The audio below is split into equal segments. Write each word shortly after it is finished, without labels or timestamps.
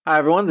Hi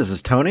everyone, this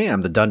is Tony.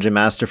 I'm the Dungeon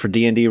Master for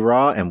D&D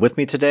Raw, and with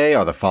me today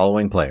are the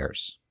following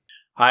players.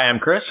 Hi, I'm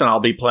Chris, and I'll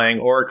be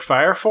playing Auric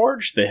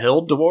Fireforge, the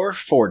Hill Dwarf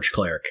Forge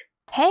Cleric.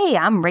 Hey,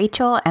 I'm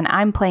Rachel, and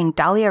I'm playing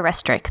Dahlia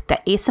Restrick,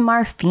 the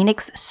Aasimar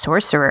Phoenix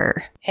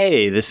Sorcerer.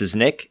 Hey, this is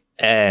Nick,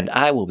 and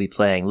I will be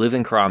playing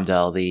Leuven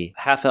Cromdell, the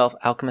half-elf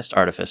alchemist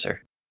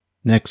artificer.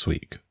 Next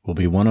week will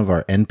be one of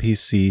our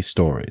NPC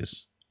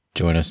stories.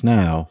 Join us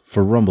now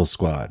for Rumble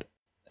Squad,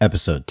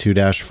 Episode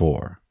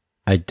 2-4.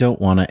 I don't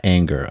want to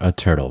anger a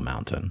turtle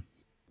mountain.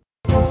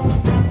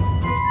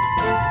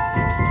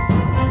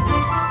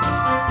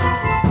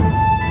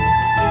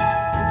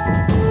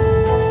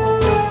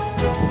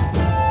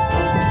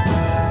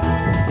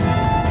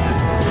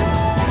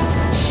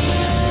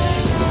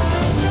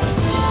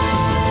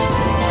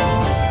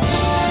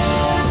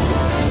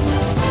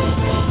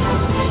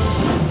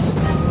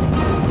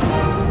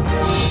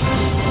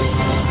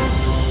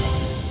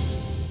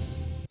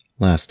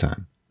 Last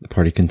time, the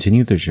party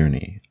continued their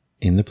journey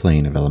in the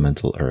plane of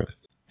elemental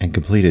earth, and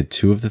completed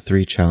 2 of the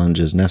 3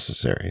 challenges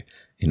necessary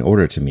in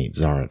order to meet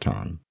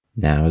Zaraton.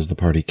 Now as the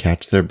party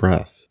catch their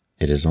breath,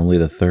 it is only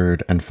the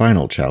 3rd and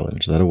final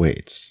challenge that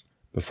awaits,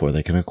 before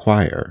they can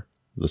acquire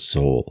the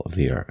soul of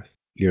the earth.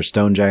 Your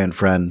stone giant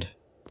friend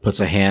puts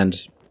a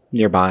hand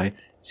nearby,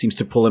 seems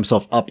to pull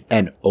himself up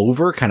and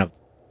over, kind of,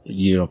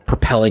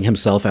 propelling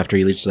himself after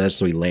he reaches the edge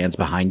so he lands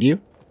behind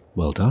you.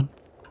 Well done.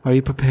 Are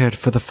you prepared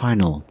for the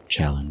final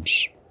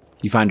challenge?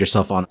 You find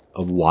yourself on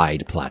a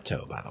wide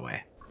plateau, by the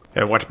way.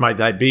 And what might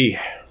that be?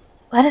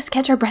 Let us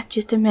catch our breath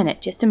just a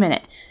minute.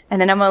 And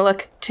then I'm going to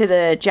look to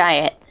the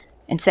giant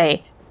and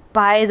say,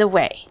 by the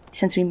way,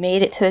 since we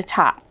made it to the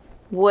top,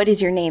 what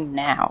is your name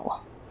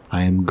now?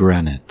 I am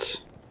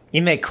Granite.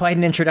 You make quite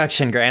an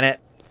introduction,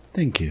 Granite.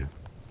 Thank you.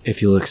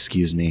 If you'll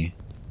excuse me,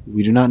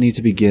 we do not need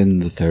to begin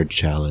the 3rd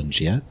challenge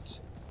yet,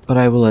 but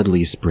I will at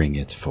least bring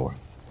it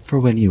forth for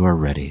when you are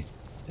ready.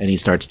 And he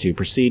starts to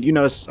proceed. You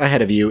notice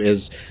ahead of you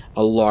is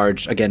a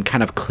large, again,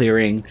 kind of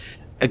clearing.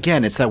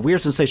 Again, it's that weird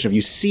sensation of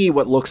you see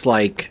what looks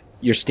like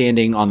you're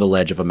standing on the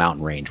ledge of a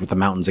mountain range with the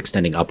mountains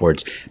extending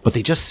upwards, but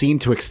they just seem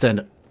to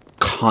extend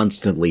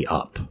constantly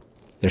up.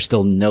 There's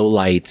still no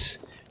light.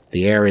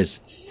 The air is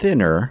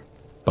thinner,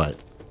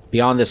 but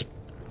beyond this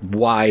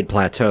wide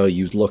plateau,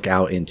 you look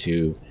out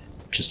into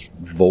just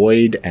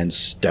void and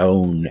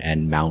stone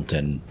and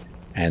mountain.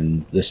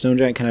 And the stone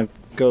giant kind of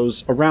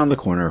goes around the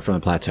corner from the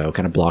plateau,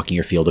 kind of blocking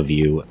your field of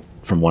view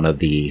from one of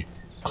the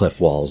cliff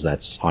walls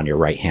that's on your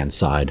right-hand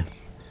side.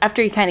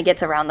 After he kind of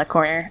gets around the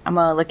corner, I'm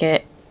going to look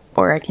at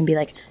Auric and be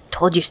like,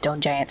 told you stone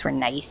giants were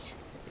nice.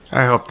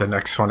 I hope the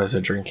next one is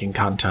a drinking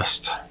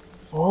contest.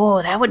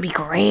 Oh, that would be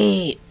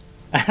great.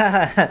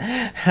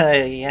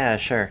 Yeah,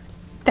 sure.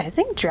 I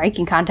think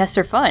drinking contests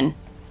are fun.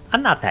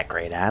 I'm not that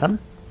great at them.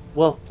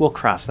 We'll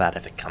cross that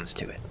if it comes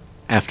to it.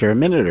 After a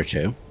minute or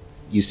two,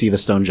 you see the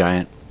stone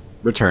giant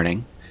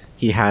returning.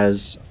 He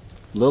has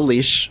a little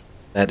leash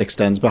that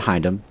extends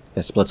behind him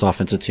that splits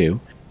off into 2,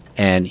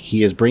 and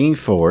he is bringing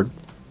forward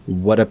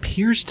what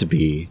appears to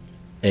be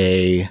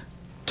a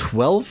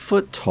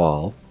 12-foot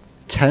tall,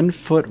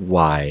 10-foot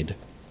wide,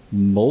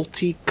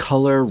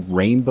 multicolor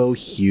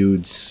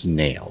rainbow-hued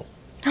snail.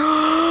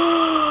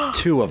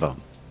 2 of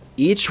them.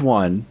 Each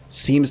one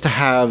seems to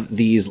have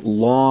these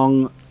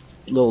long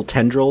little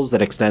tendrils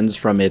that extends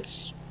from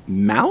its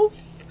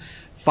mouth.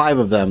 5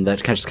 of them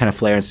that just kind of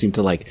flare and seem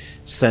to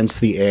sense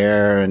the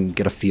air and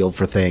get a feel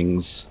for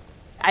things.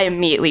 I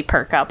immediately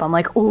perk up. I'm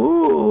like,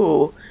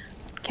 ooh.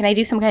 Can I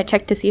do some kind of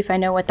check to see if I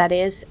know what that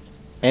is?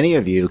 Any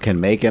of you can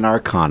make an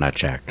Arcana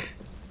check.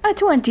 A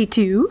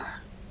 22.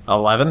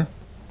 11?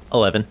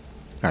 11.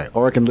 All right,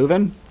 Auric and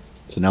Leuven,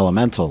 it's an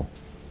elemental.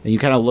 And you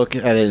kind of look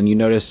at it and you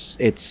notice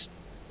it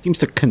seems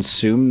to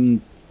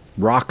consume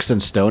rocks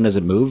and stone as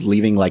it moves,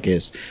 leaving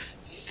this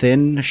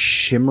thin,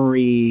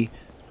 shimmery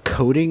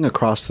coating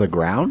across the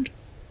ground.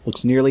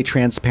 Looks nearly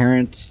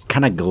transparent,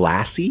 kind of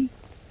glassy.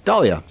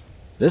 Dahlia,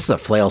 this is a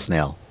flail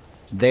snail.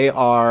 They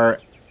are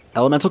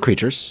elemental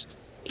creatures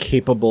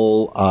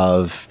capable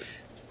of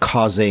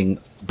causing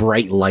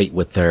bright light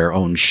with their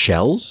own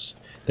shells.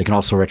 They can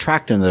also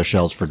retract into their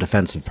shells for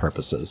defensive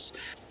purposes.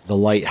 The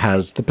light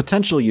has the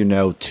potential,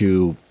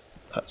 to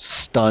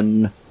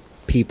stun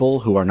people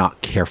who are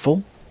not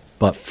careful.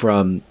 But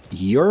from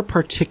your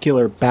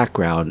particular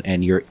background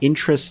and your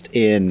interest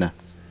in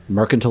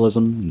mercantilism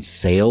and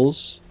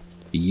sales,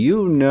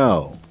 you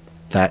know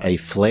that a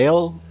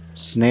flail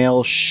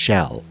snail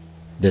shell,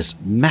 this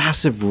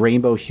massive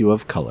rainbow hue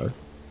of color,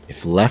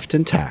 if left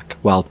intact,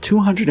 while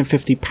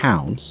 250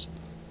 pounds,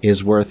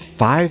 is worth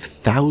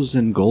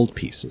 5,000 gold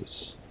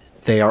pieces.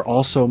 They are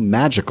also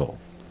magical.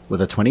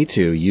 With a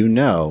 22, you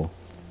know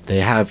they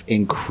have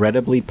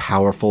incredibly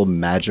powerful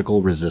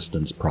magical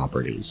resistance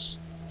properties.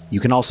 You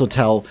can also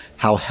tell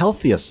how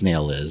healthy a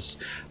snail is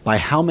by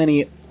how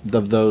many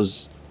of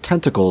those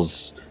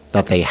tentacles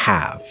that they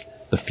have.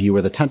 The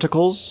fewer the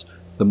tentacles,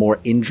 the more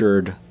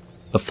injured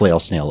the flail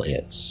snail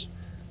is.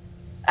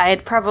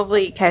 I'd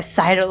probably kind of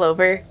sidle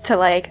over to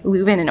like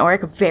Leuven and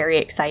Oric, very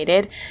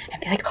excited,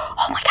 and be like,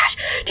 "Oh my gosh,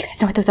 do you guys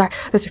know what those are?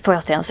 Those are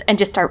flail snails," and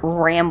just start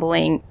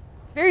rambling,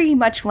 very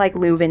much like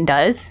Leuven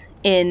does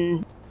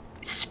in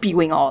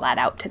spewing all that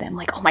out to them.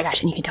 Like, "Oh my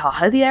gosh," and you can tell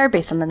how they are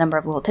based on the number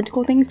of little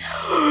tentacle things.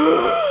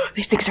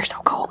 These things are so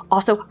cool.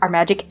 Also, our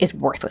magic is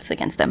worthless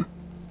against them.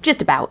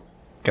 Just about.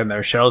 Can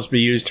their shells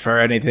be used for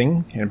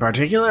anything in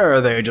particular, or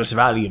are they just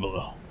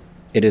valuable?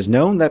 It is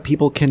known that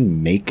people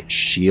can make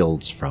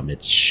shields from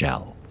its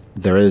shell.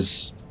 There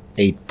is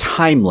a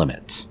time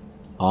limit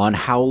on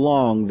how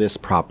long this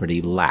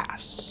property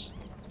lasts,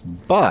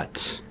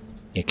 but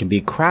it can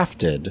be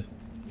crafted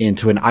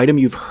into an item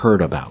you've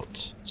heard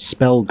about,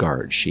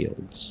 Spellguard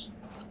shields,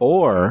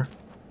 or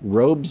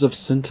robes of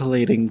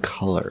scintillating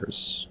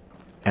colors,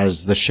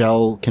 as the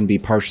shell can be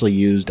partially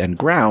used and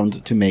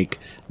ground to make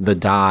the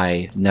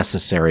dye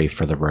necessary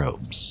for the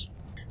robes.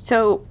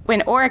 So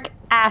when Oric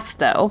asks,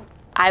 though,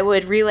 I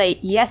would relay,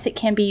 yes, it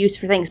can be used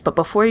for things, but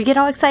before you get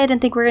all excited and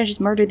think we're going to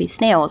just murder these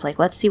snails, like,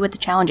 let's see what the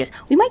challenge is.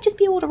 We might just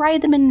be able to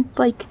ride them in,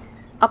 like,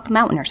 up a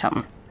mountain or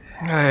something.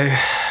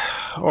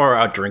 Or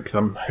outdrink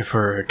them if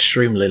we're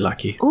extremely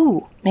lucky.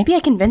 Ooh, maybe I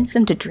convince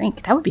them to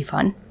drink. That would be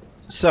fun.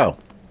 So,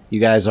 you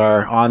guys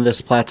are on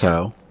this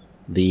plateau.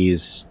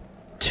 These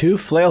 2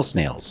 flail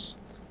snails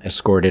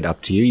escorted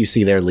up to you. You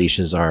see their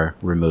leashes are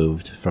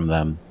removed from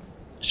them.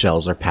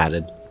 Shells are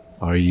padded.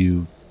 Are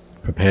you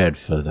prepared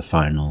for the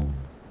final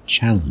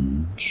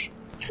challenge?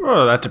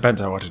 Well, that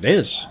depends on what it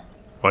is.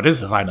 What is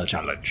the final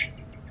challenge?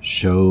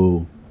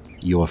 Show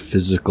your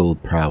physical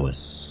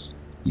prowess,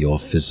 your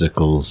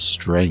physical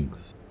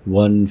strength,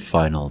 one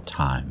final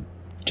time.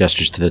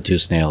 Gestures to the 2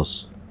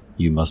 snails.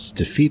 You must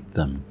defeat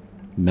them.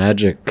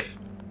 Magic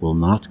will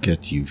not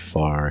get you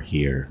far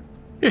here.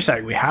 You're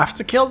saying we have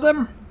to kill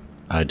them?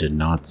 I did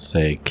not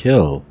say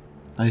kill.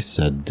 I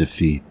said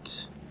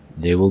defeat.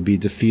 They will be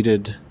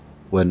defeated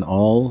when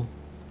all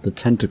the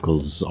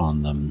tentacles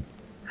on them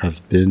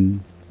have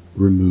been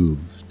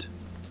removed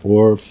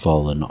or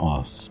fallen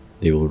off.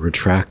 They will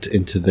retract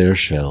into their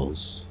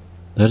shells.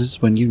 That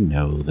is when you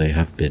know they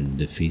have been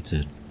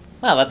defeated.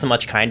 Well, that's a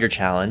much kinder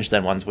challenge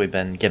than ones we've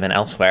been given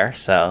elsewhere,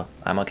 so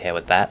I'm okay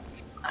with that.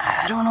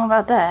 I don't know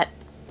about that.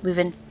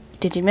 Leuven,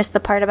 did you miss the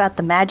part about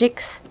the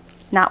magics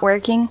not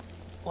working?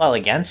 Well,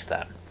 against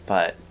them,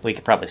 but we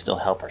could probably still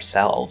help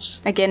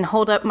ourselves. Again,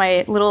 hold up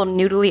my little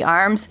noodly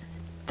arms.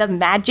 The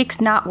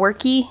magic's not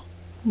worky.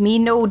 Me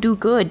no do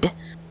good.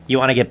 You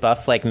want to get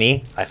buffed like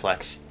me? I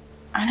flex.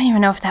 I don't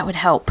even know if that would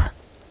help.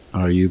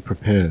 Are you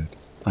prepared?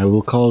 I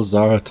will call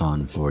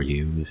Zaraton for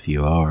you if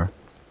you are.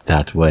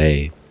 That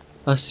way,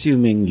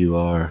 assuming you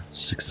are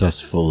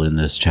successful in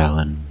this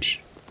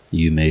challenge,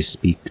 you may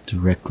speak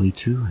directly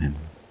to him.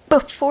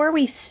 Before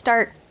we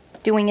start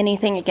doing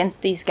anything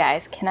against these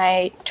guys, can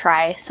I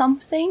try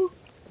something?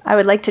 I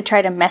would like to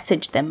try to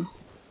message them.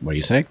 What do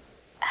you say?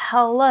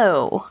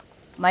 Hello.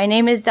 My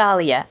name is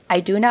Dahlia.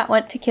 I do not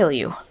want to kill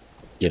you.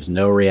 Gives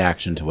no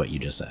reaction to what you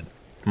just said.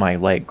 My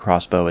light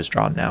crossbow is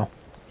drawn now.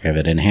 Have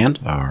it in hand?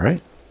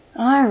 Alright.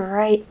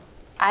 Alright.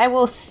 I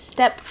will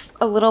step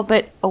a little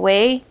bit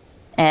away,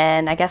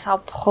 and I guess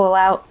I'll pull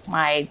out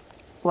my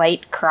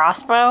light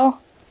crossbow.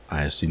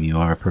 I assume you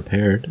are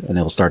prepared, and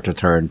it will start to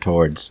turn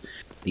towards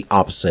the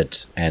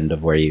opposite end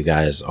of where you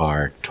guys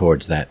are,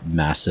 towards that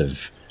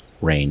massive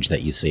range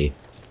that you see.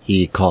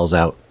 He calls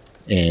out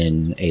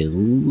in a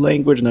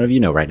language none of you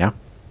know right now,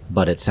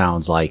 but it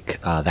sounds like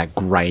that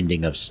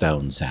grinding of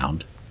stone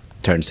sound.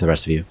 Turns to the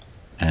rest of you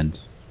and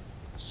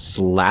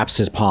slaps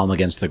his palm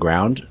against the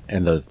ground,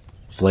 and the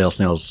flail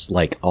snails,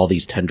 like all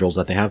these tendrils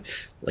that they have,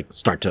 like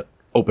start to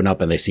open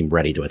up and they seem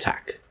ready to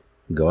attack.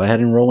 Go ahead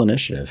and roll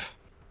initiative.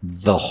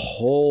 The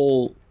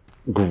whole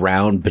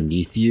ground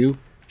beneath you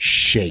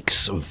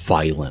shakes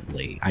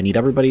violently. I need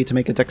everybody to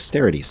make a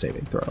dexterity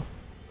saving throw.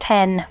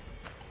 10.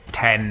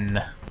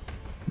 10.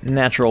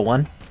 Natural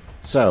 1.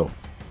 So,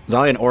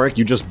 Dahlia and Oric,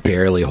 you just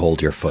barely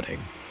hold your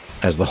footing.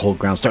 As the whole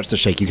ground starts to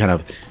shake, you kind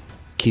of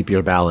keep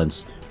your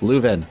balance.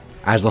 Leuven,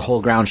 as the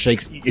whole ground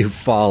shakes, you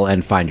fall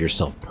and find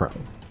yourself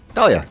prone.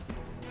 Dahlia.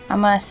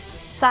 I'm going to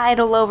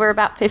sidle over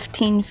about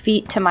 15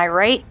 feet to my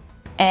right,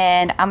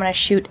 and I'm going to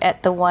shoot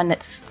at the one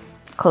that's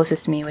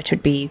closest to me, which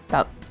would be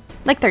about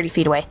like 30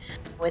 feet away.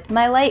 With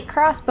my light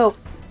crossbow.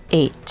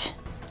 8.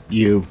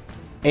 You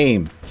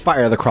aim,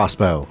 fire the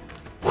crossbow.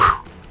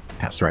 Whew,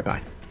 passed right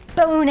by.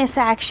 Bonus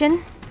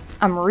action.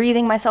 I'm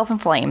wreathing myself in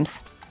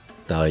flames.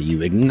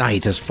 You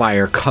ignite as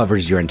fire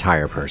covers your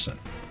entire person.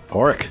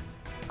 Oric.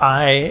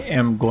 I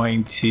am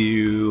going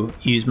to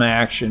use my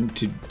action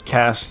to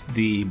cast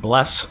the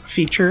Bless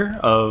feature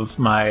of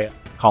my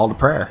Call to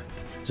Prayer.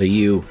 So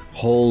you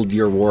hold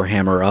your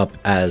warhammer up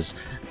as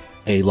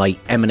a light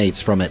emanates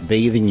from it,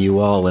 bathing you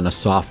all in a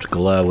soft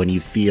glow, and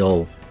you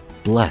feel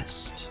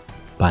blessed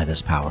by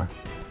this power.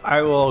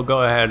 I will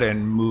go ahead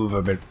and move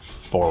a bit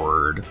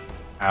forward.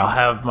 I'll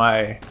have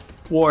my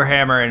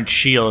warhammer and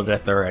shield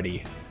at the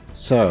ready.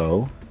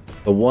 So,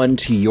 the one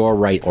to your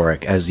right,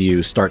 Oric, as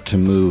you start to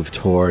move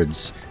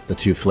towards the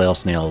 2 flail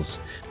snails,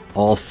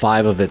 all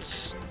 5 of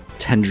its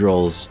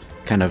tendrils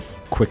kind of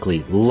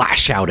quickly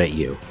lash out at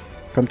you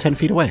from 10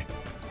 feet away.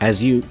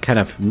 As you kind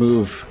of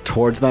move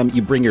towards them,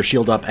 you bring your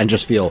shield up and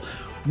just feel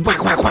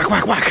whack, whack, whack,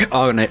 whack, whack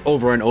on it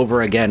over and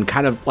over again,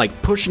 kind of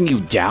like pushing you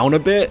down a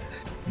bit,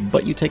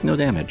 but you take no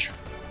damage.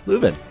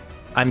 Leuven,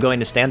 I'm going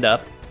to stand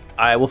up.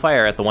 I will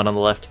fire at the one on the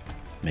left.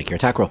 make your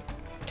attack roll.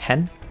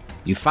 10.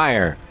 You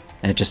fire,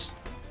 and it just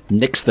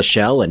nicks the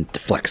shell and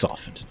deflects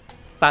off.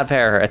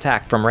 Cloudfire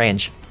attack from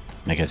range.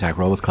 Make an attack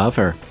roll with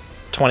Cloudfire.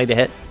 20 to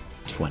hit.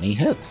 20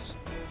 hits.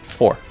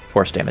 4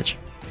 force damage.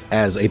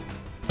 As a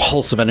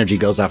pulse of energy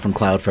goes out from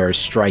Cloudfire,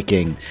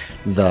 striking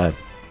the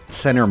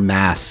center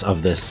mass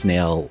of this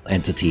snail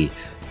entity,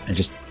 and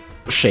just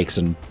shakes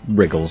and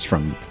wriggles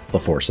from the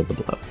force of the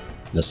blow.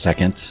 The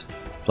second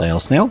flail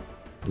snail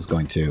is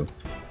going to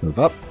move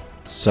up.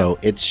 So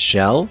its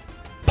shell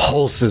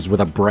pulses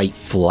with a bright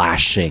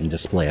flashing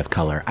display of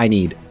color. I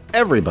need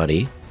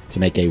everybody to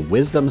make a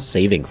wisdom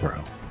saving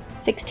throw.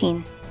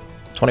 16.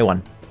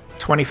 21.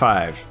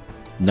 25.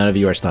 None of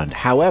you are stunned.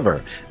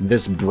 However,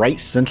 this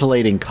bright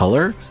scintillating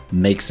color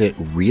makes it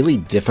really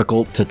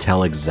difficult to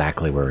tell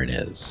exactly where it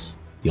is.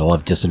 You'll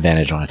have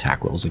disadvantage on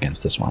attack rolls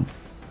against this one.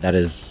 That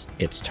is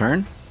its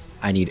turn.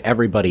 I need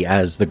everybody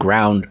as the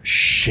ground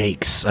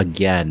shakes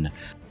again.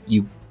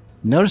 You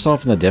notice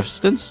off in the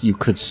distance, you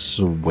could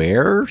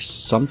swear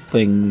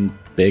something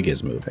big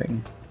is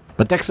moving.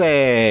 But dex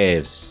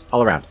saves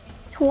all around.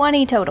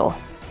 20 total.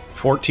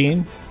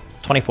 14.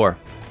 24.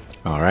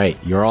 All right,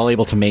 you're all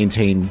able to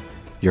maintain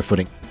your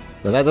footing.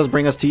 But that does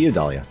bring us to you,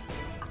 Dahlia.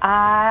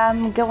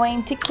 I'm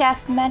going to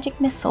cast Magic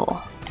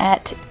Missile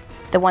at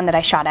the one that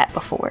I shot at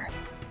before.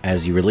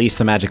 As you release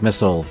the magic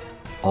missile,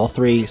 all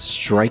three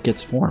strike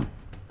its form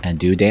and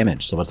do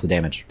damage. So what's the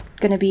damage?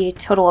 Going to be a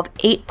total of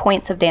 8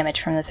 points of damage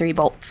from the 3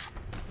 bolts.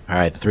 All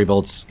right, the 3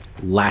 bolts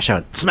lash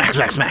out. Smack,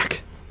 smack,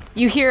 smack.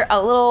 You hear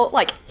a little,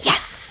 like,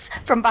 yes,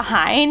 from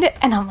behind,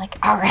 and I'm like,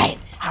 all right,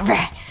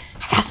 I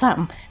got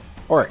something.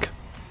 Oric,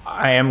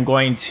 I am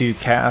going to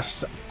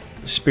cast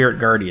Spirit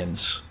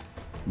Guardians.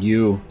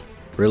 you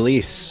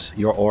release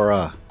your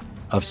aura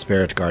of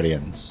Spirit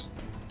Guardians.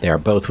 They are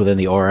both within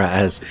the aura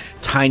as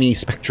tiny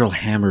spectral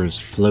hammers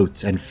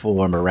float and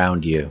form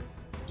around you.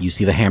 You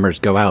see the hammers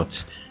go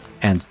out,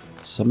 and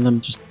some of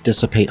them just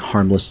dissipate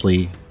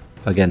harmlessly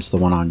against the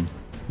one on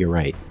your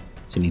right.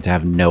 So you need to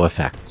have no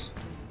effect.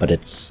 But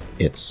it's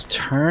its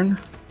turn.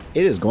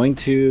 It is going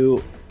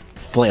to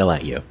flail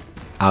at you.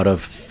 Out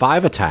of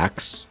 5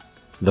 attacks,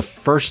 the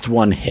first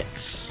one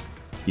hits.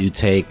 You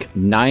take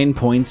 9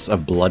 points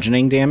of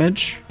bludgeoning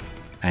damage.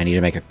 I need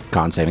to make a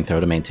con saving throw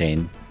to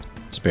maintain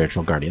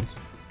Spiritual Guardians.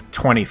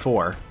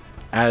 24.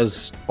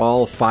 As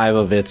all 5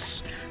 of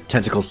its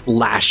tentacles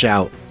lash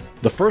out,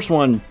 the first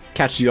one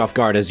catches you off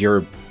guard as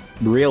you're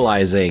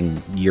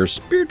realizing your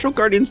Spiritual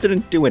Guardians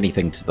didn't do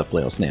anything to the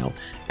flail snail,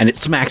 and it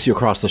smacks you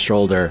across the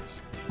shoulder,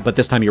 but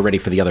this time you're ready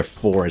for the other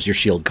 4 as your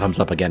shield comes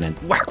up again and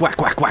whack,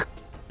 whack, whack, whack.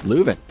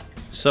 Leuven.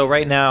 So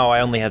right now I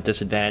only have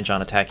disadvantage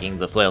on attacking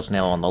the flail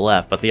snail on the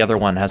left, but the other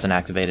one hasn't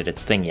activated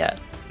its thing yet.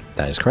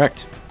 That is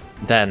correct.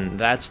 Then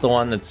that's the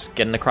one that's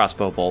getting the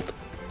crossbow bolt.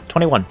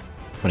 21.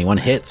 21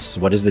 hits.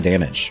 What is the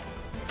damage?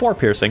 4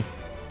 piercing.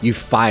 You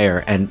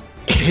fire and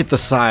hit the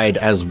side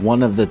as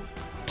one of the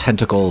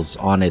tentacles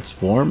on its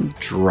form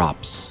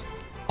drops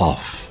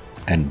off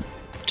and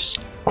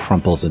just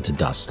crumples into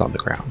dust on the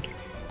ground.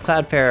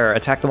 Cloudfire,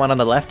 attack the one on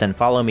the left and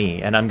follow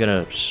me, and I'm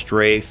gonna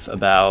strafe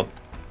about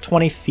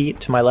 20 feet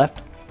to my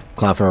left.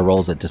 Cloudfire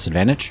rolls at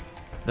disadvantage.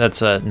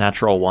 That's a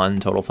natural 1,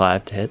 total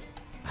 5 to hit.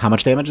 How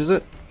much damage is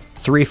it?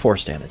 3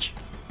 force damage.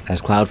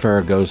 As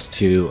Cloudfire goes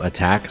to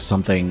attack,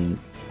 something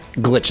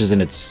glitches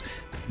in its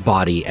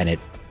body and it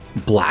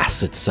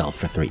blasts itself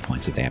for 3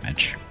 points of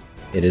damage.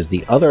 It is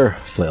the other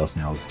flail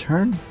snail's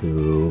turn,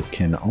 who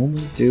can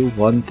only do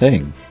one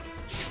thing.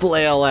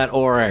 Flail at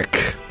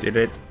Oric. Did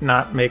it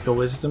not make a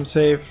wisdom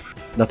save?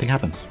 Nothing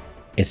happens.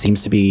 It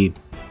seems to be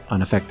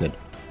unaffected.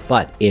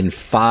 But in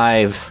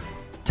 5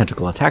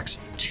 tentacle attacks,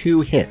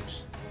 2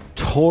 hit.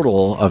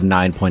 Total of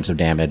 9 points of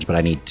damage, but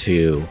I need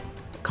 2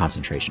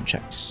 concentration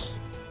checks.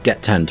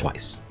 Get 10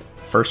 twice.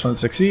 First one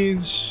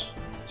succeeds.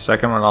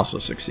 Second one also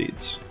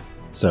succeeds.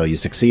 So you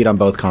succeed on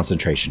both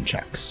concentration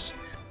checks.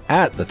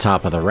 At the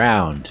top of the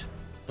round,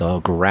 the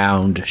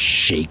ground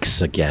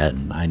shakes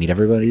again. I need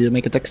everybody to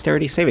make a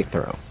dexterity saving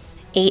throw.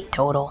 8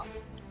 total.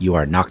 You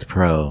are knocked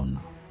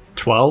prone.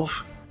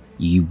 12.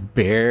 You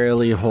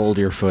barely hold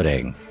your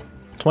footing.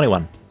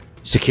 21.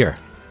 Secure.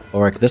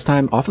 Oric, this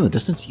time, off in the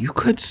distance, you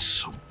could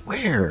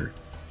swear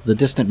the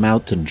distant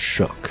mountain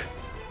shook.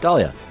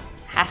 Dahlia.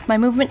 Half my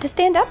movement to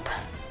stand up.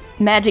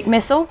 Magic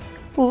Missile,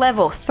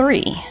 level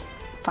 3.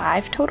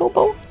 5 total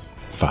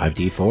bolts.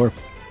 5d4.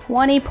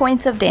 20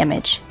 points of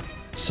damage.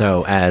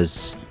 So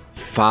as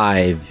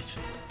 5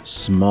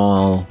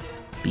 small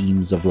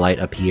beams of light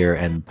appear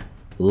and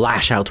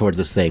lash out towards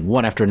this thing,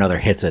 one after another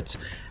hits it,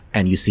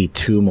 and you see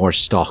 2 more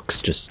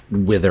stalks just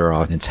wither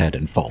on its head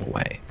and fall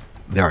away.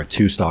 There are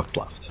 2 stalks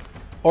left.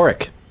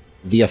 Oric,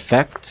 the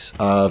effect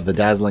of the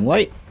dazzling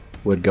light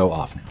would go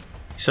off now.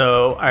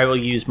 So I will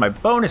use my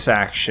bonus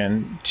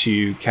action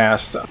to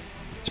cast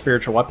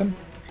spiritual weapon,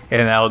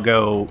 and I'll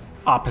go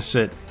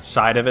opposite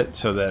side of it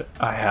so that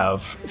I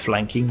have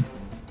flanking.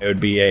 It would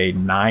be a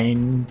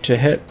 9 to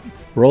hit.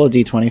 Roll a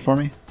d20 for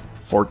me.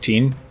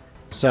 14.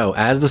 So,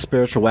 as the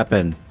spiritual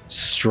weapon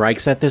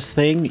strikes at this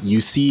thing,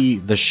 you see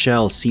the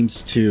shell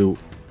seems to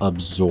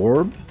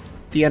absorb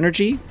the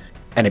energy,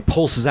 and it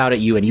pulses out at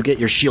you, and you get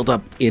your shield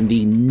up in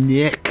the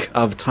nick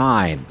of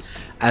time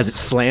as it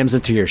slams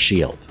into your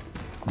shield.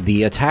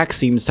 The attack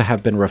seems to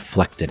have been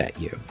reflected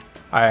at you.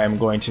 I am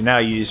going to now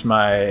use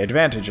my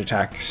advantage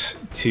attacks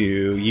to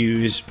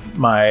use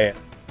my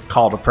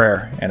call to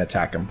prayer and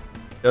attack him.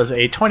 Does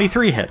a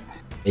 23 hit?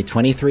 A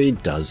 23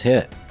 does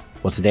hit.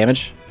 What's the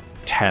damage?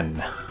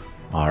 10.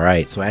 All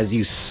right, so as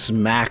you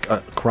smack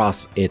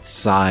across its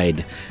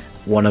side,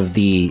 one of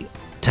the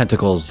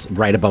tentacles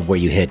right above where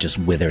you hit just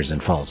withers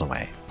and falls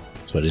away.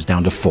 So it is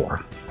down to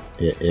 4.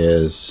 It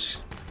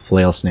is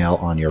Flail Snail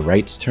on your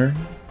right's turn.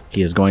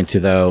 He is going to,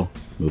 though,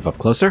 move up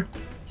closer.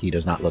 He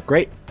does not look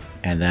great.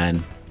 And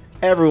then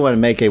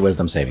everyone make a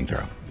wisdom saving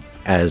throw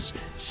as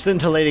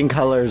scintillating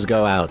colors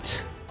go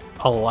out.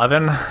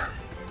 11.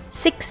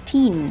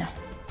 16.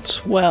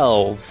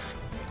 12.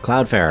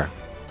 Cloudfarer.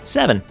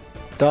 7.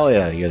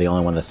 Dahlia, you're the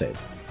only one that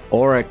saved.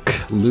 Auric,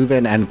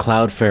 Leuven, and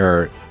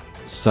Cloudfarer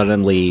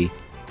suddenly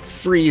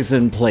freeze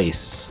in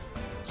place,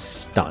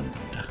 stunned.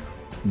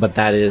 But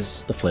that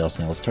is the Flail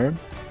Snail's turn.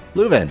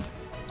 Leuven,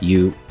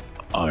 you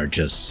are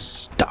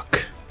just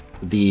stuck.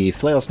 The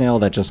Flail Snail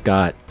that just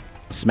got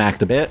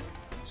smacked a bit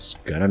is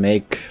gonna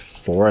make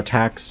 4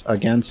 attacks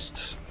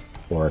against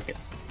Auric.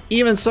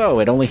 Even so,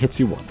 it only hits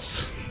you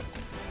once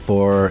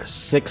for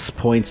 6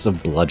 points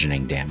of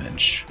bludgeoning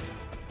damage.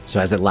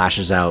 So as it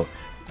lashes out,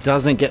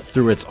 doesn't get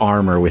through its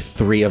armor with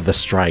 3 of the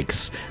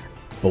strikes,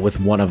 but with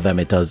one of them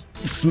it does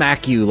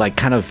smack you like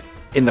kind of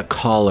in the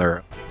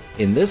collar.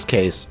 In this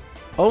case,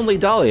 only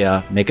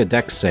Dahlia make a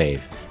dex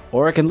save.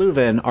 Auric and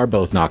Leuven are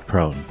both knocked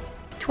prone.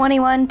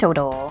 21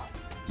 total.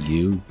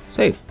 You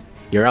save.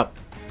 You're up.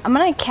 I'm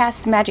going to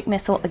cast Magic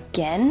Missile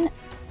again.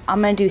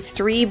 I'm going to do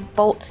 3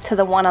 bolts to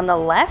the one on the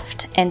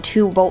left and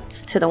 2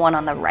 bolts to the one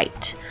on the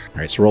right. All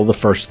right, so roll the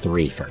first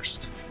 3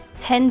 first.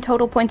 10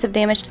 total points of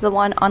damage to the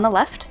one on the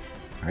left.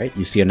 All right,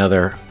 you see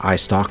another eye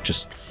stalk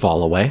just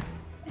fall away.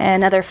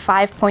 And another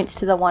 5 points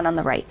to the one on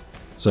the right.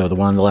 So the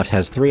one on the left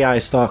has 3 eye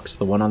stalks.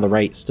 The one on the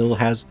right still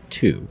has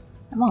 2.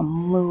 I'm going to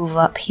move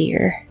up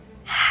here.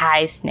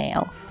 Hi,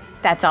 Snail.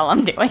 That's all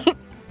I'm doing.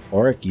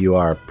 Auric, you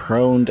are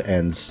proned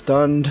and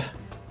stunned.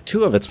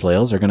 2 of its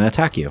flails are going to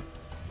attack you.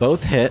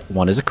 Both hit.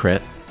 One is a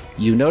crit.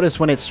 You notice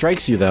when it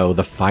strikes you, though,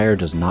 the fire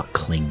does not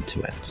cling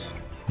to it.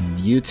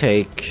 You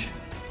take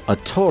a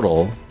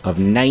total of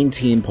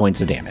 19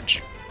 points of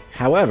damage.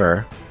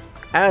 However,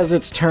 as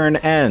its turn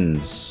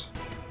ends,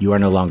 you are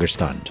no longer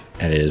stunned,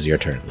 and it is your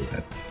turn,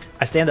 Leuven.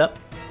 I stand up.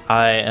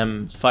 I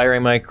am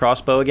firing my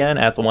crossbow again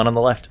at the one on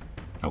the left.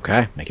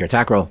 Okay, make your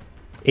attack roll.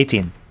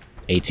 18.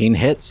 18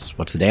 hits.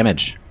 What's the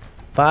damage?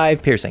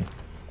 5 piercing.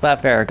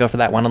 Cloudfarer, go for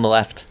that one on the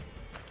left.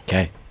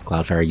 Okay,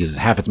 Cloudfarer uses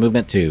half its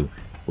movement to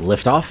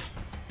lift off,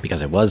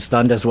 because it was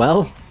stunned as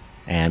well,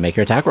 and make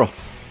your attack roll.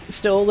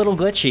 Still a little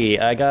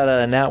glitchy. I got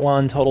a nat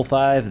 1, total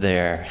 5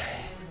 there.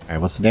 All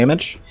right, what's the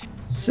damage?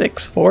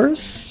 6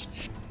 force.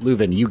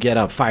 Leuven, you get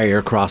up, fire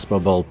your crossbow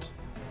bolt,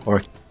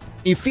 or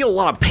you feel a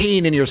lot of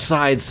pain in your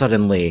side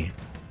suddenly.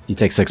 You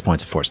take 6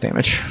 points of force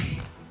damage.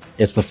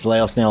 It's the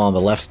Flail Snail on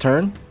the left's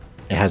turn.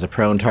 It has a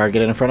prone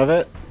target in front of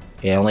it.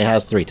 It only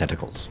has 3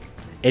 tentacles.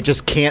 It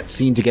just can't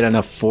seem to get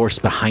enough force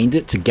behind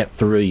it to get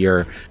through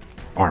your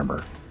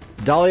armor.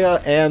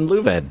 Dahlia and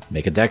Leuven,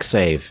 make a dex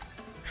save.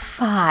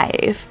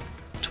 5.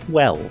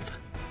 12.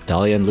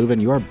 Dahlia and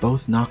Leuven, you are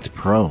both knocked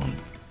prone.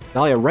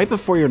 Dahlia, right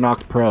before you're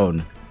knocked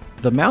prone,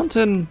 the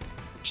mountain,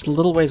 just a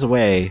little ways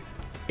away,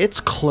 it's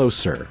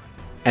closer.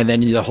 And then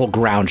the whole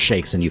ground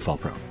shakes and you fall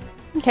prone.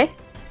 Okay.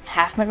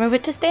 Half my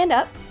movement to stand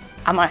up.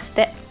 I'm going to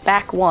step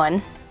back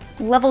 1.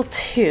 Level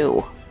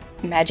 2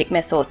 Magic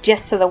Missile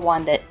just to the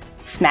one that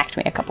smacked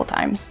me a couple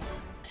times.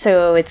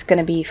 So it's going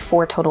to be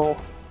 4 total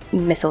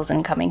missiles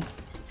incoming.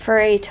 For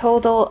a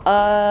total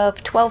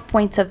of 12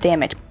 points of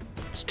damage.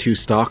 Its 2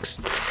 stalks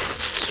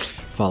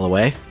fall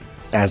away.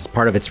 As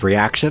part of its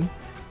reaction,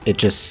 it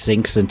just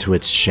sinks into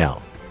its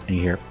shell. And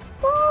you hear,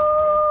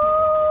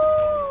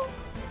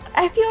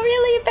 I feel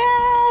really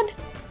bad.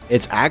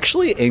 it's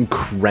actually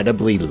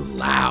incredibly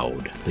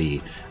loud.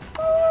 The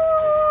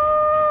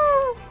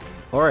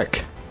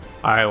Auric.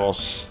 I will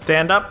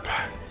stand up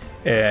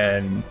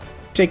and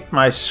take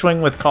my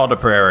swing with call to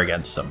prayer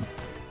against them.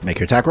 Make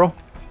your attack roll.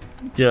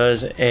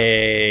 Does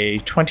a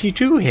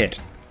 22 hit?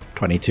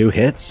 22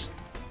 hits.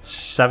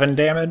 7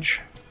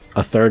 damage.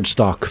 A third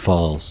stalk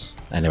falls,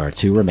 and there are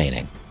 2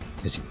 remaining.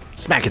 As you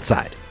smack its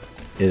side.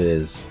 It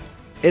is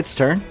its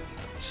turn.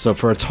 So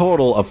for a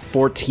total of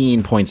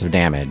 14 points of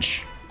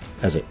damage,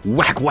 as it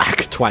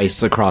whack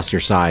twice across your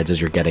sides as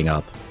you're getting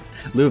up.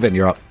 Leuven,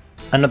 you're up.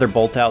 Another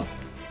bolt out.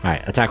 All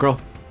right, attack roll.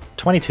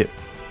 22.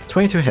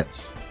 22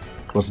 hits.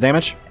 What's the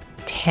damage?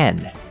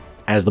 10.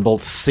 As the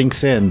bolt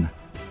sinks in,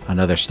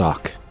 another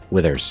stalk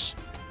withers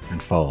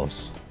and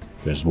falls.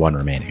 There's 1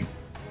 remaining.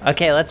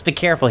 Okay, let's be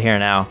careful here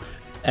now.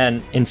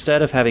 And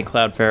instead of having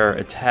Cloudfarer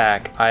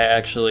attack, I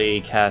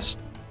actually cast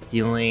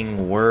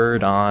Healing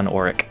Word on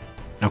Auric.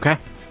 Okay.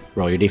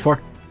 Roll your d4.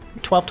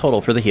 12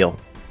 total for the heal.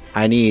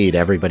 I need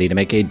everybody to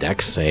make a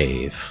dex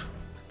save.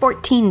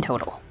 14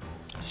 total.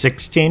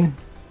 16.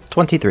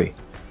 23.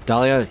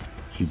 Dahlia,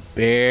 you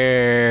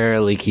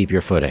barely keep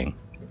your footing.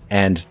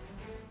 And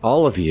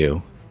all of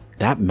you,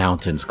 that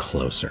mountain's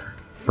closer,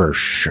 for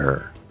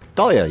sure.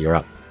 Dahlia, you're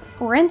up.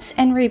 Rinse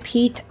and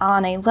repeat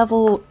on a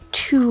level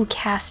 2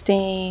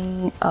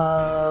 casting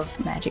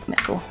of Magic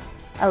Missile.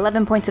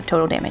 11 points of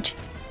total damage.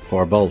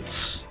 4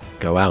 bolts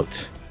go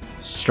out.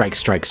 Strike,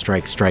 strike,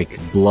 strike,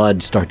 strike.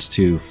 Blood starts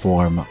to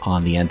form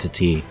on the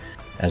entity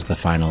as the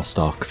final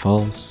stalk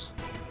falls.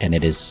 And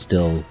it is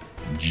still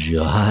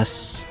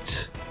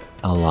just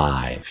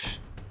alive.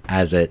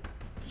 As it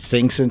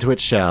sinks into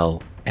its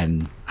shell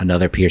and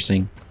another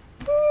piercing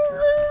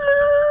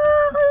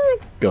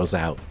goes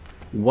out.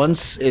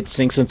 Once it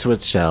sinks into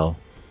its shell,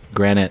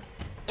 Granite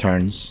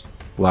turns,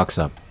 walks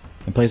up,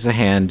 and places a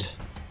hand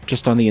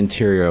just on the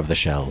interior of the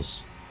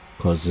shells,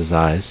 closes his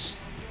eyes,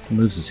 and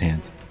moves his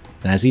hand.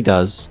 And as he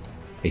does,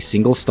 a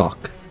single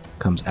stalk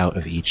comes out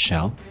of each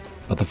shell.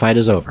 But the fight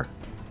is over,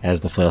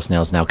 as the flail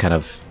snails now kind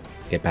of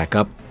get back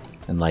up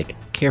and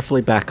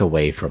carefully back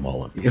away from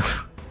all of you.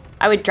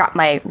 I would drop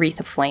my Wreath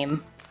of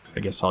Flame.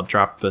 I guess I'll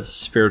drop the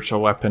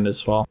spiritual weapon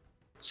as well.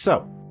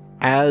 So,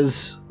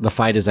 as the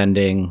fight is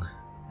ending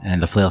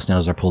and the flail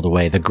snails are pulled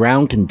away, the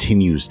ground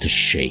continues to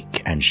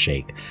shake,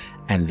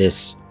 and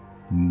this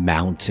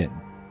mountain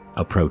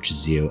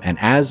approaches you. And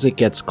as it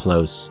gets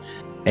close,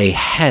 a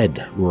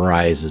head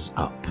rises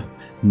up,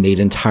 made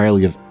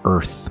entirely of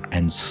earth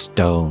and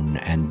stone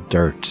and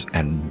dirt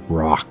and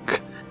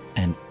rock,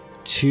 and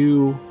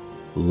 2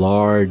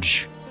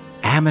 large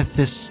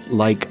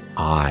amethyst-like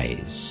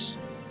eyes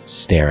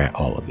stare at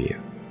all of you.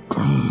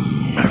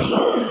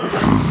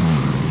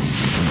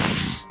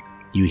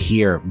 You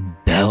hear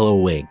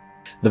bellowing.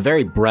 The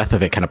very breath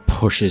of it kind of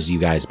pushes you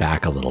guys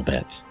back a little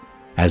bit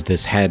as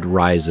this head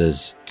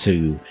rises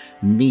to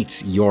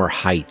meet your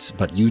height,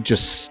 but you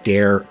just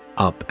stare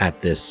up at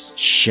this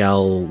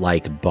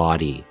shell-like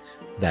body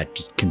that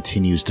just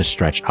continues to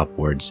stretch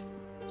upwards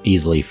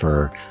easily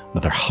for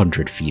another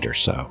 100 feet or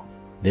so.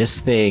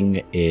 This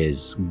thing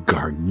is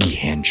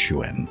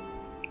gargantuan,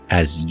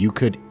 as you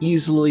could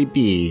easily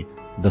be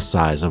the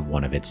size of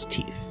one of its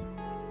teeth.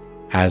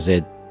 As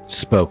it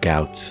spoke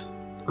out,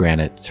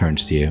 Granite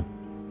turns to you.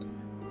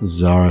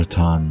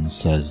 Zaratan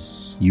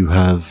says you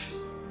have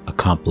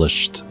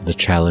accomplished the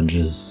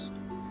challenges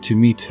to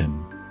meet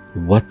him.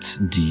 What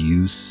do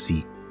you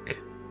seek?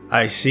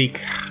 I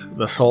seek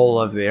the soul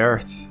of the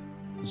earth.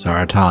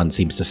 Zaratan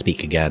seems to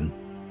speak again.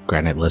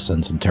 Granite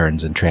listens and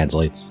turns and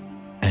translates.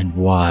 And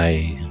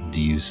why do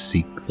you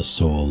seek the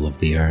soul of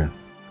the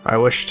earth? I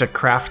wish to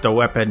craft a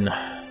weapon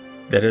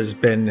that has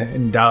been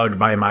endowed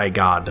by my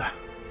god.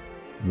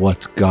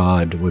 What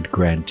god would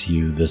grant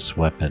you this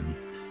weapon?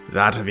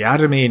 That of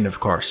Yadamine,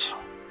 of course.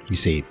 You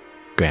see,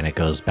 Granite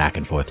goes back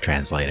and forth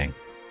translating.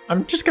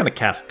 I'm just gonna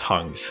cast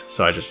tongues,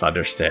 so I just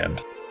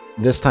understand.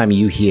 This time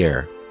you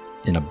hear,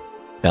 in a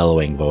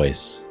bellowing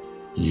voice,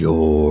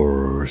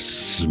 Your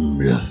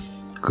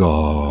Smith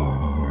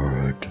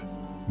God,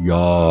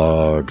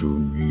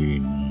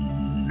 Yadumin.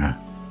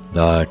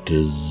 That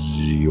is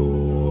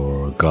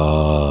your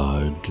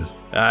god.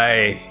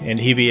 Aye, and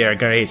he be a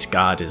great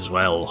god as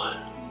well.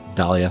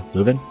 Dahlia,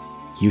 Leuven,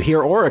 you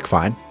hear Auric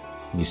fine.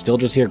 You still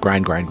just hear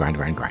grind.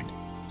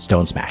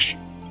 Stone smash.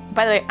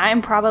 By the way,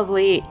 I'm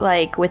probably,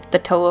 with the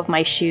toe of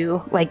my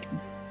shoe,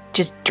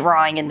 just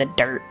drawing in the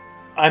dirt.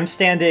 I'm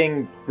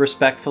standing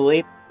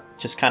respectfully,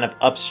 just kind of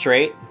up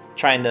straight,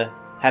 trying to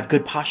have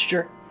good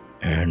posture.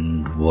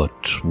 And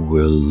what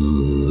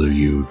will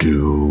you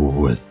do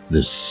with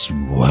this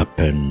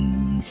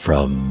weapon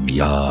from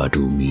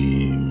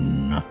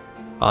Yadumin?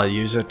 I'll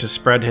use it to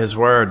spread his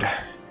word,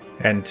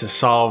 and to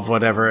solve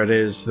whatever it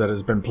is that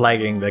has been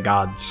plaguing the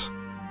gods.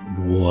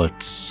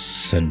 What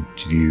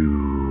sent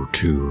you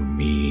to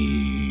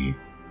me?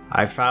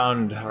 I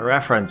found a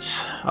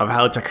reference of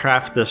how to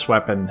craft this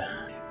weapon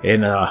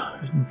in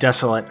a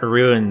desolate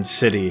ruined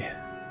city,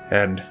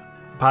 and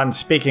upon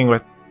speaking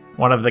with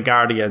one of the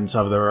guardians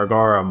of the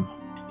Regorum,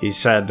 he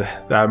said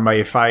that I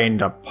may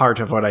find a part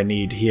of what I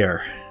need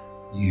here.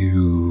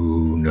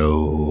 You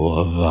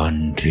know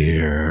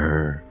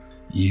Avantir.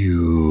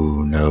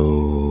 You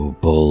know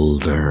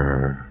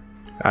Boulder.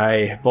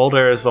 Aye,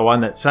 Boulder is the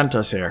one that sent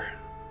us here.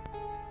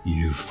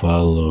 You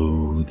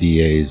follow the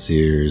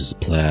Aesir's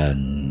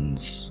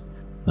plans.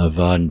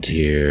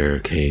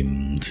 Avantir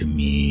came to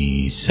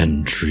me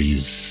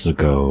centuries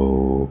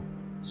ago,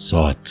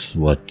 sought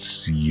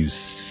what you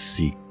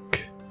seek.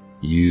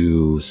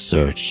 You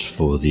searched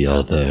for the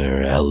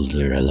other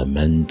elder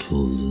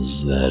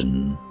elementals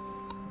then,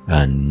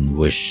 and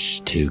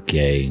wished to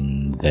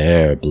gain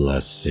their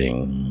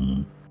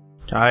blessing.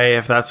 Aye,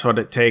 if that's what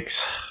it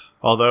takes.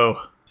 Although,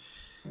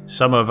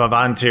 some of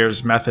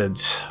Avantir's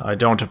methods I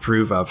don't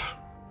approve of.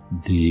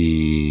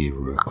 The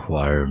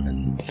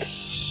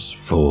requirements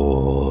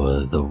for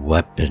the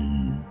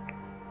weapon,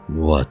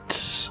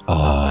 what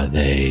are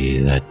they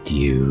that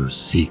you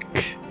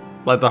seek?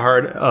 Let the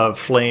heart of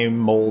flame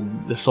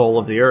mold the soul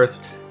of the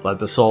earth. Let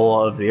the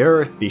soul of the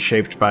earth be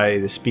shaped by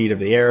the speed of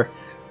the air.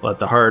 Let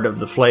the heart of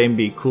the flame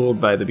be cooled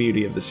by the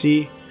beauty of the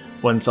sea.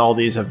 Once all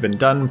these have been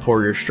done,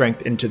 pour your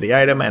strength into the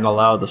item and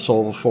allow the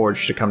soul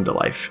forge to come to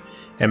life.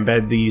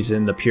 Embed these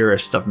in the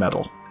purest of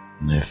metal.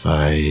 If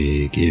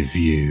I give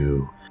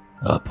you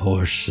a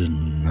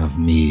portion of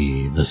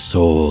me, the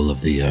soul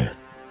of the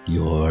earth,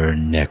 your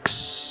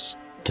next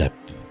step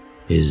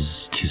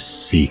is to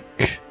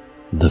seek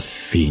the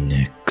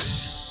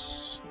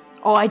phoenix.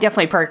 Oh, I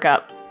definitely perk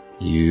up.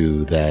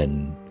 You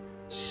then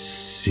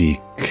seek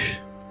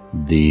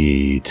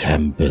the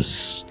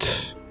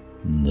tempest,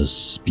 the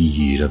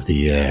speed of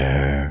the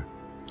air.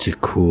 To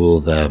cool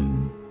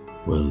them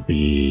will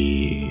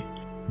be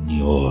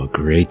your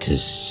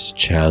greatest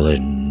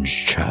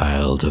challenge,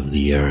 child of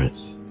the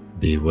earth.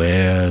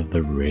 Beware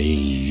the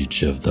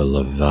rage of the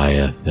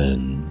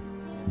Leviathan.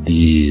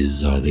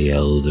 These are the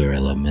elder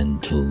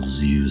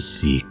elementals you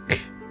seek.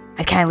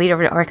 I kind of lead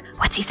over to Orc.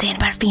 What's he saying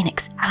about a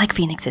phoenix? I like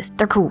phoenixes.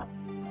 They're cool.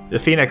 The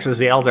phoenix is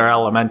the elder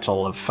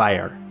elemental of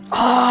fire.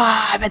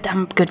 Oh, I bet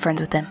I'm good friends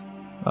with them.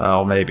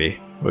 Well, maybe.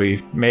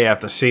 We may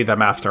have to see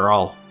them after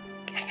all.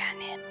 I got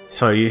it.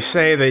 So you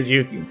say that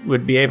you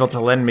would be able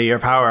to lend me your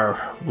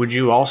power. Would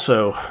you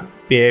also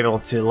be able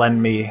to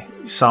lend me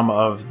some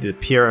of the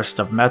purest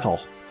of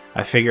metal?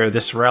 I figure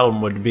this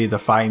realm would be the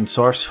fine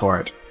source for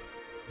it.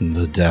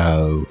 The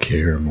Tao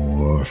care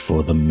more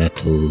for the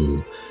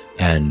metal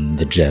and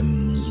the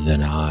gems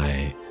than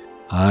I.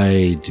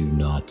 I do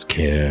not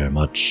care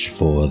much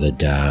for the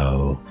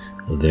Tao.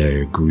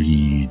 Their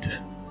greed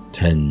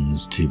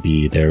tends to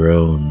be their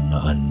own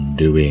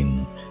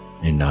undoing,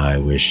 and I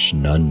wish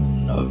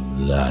none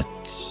of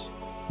that.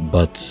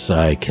 But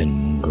I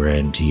can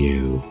grant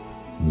you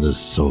the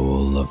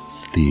soul of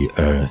the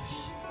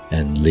earth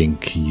and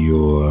link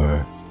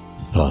your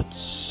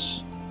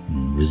thoughts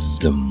and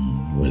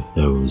wisdom with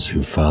those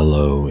who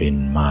follow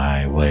in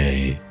my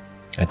way.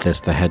 At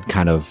this, the head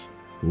kind of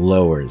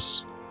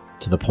lowers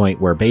to the point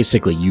where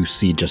basically you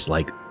see just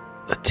like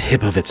the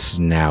tip of its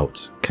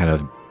snout kind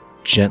of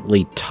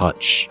gently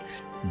touch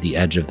the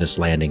edge of this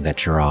landing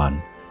that you're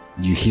on.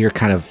 You hear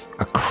kind of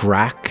a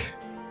crack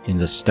in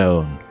the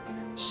stone.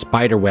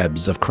 Spider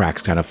webs of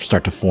cracks kind of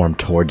start to form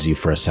towards you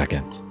for a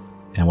second.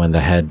 And when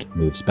the head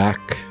moves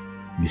back,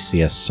 you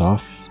see a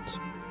soft,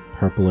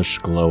 purplish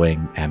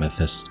glowing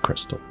amethyst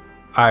crystal.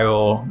 I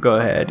will go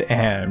ahead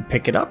and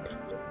pick it up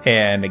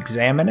and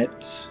examine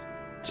it.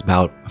 It's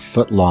about a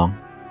foot long,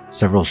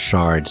 several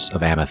shards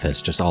of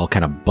amethyst just all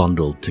kind of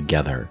bundled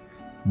together,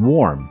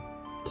 warm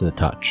to the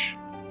touch.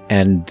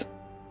 And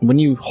when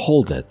you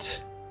hold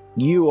it,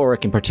 you,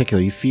 Oric in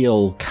particular, you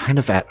feel kind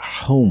of at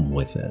home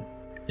with it.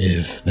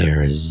 If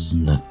there is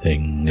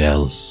nothing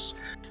else,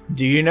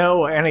 Do you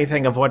know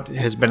anything of what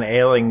has been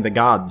ailing the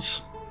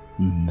gods?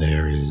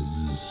 there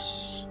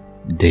is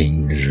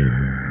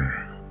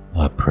danger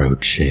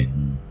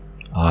approaching.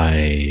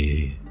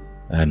 I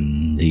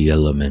am the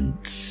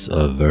element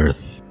of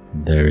earth.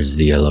 There's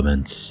the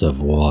elements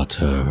of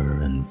water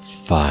and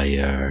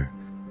fire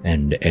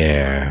and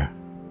air,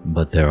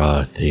 but there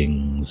are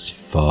things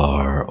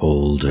far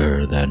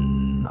older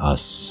than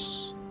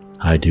us.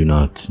 I do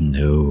not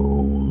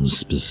know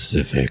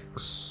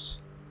specifics.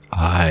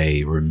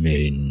 I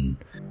remain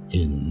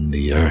in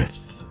the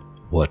earth.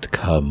 What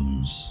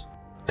comes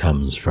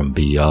from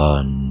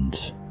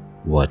beyond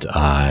what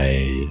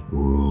I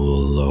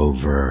rule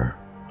over.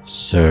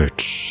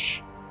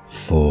 Search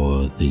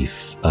for the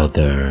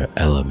other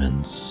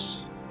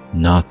elements.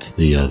 Not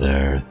the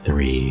other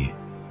three,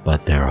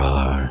 but there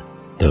are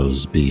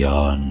those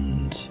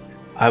beyond.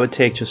 I would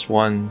take just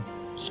one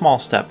small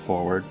step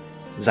forward.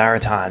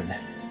 Zaratan,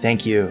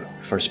 thank you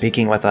for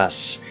speaking with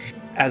us.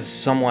 As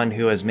someone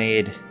who has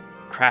made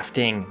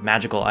crafting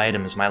magical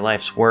items my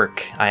life's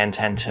work, I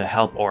intend to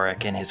help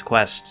Oric in his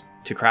quest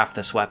to craft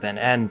this weapon,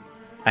 and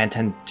I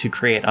intend to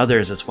create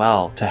others as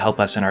well to help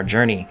us in our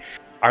journey.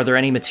 Are there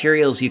any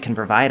materials you can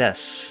provide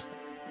us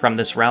from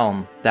this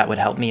realm that would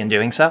help me in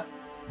doing so?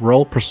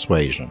 Roll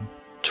persuasion.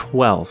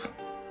 12.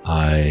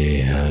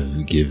 I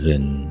have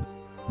given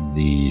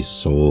the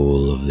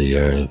soul of the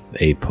earth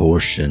a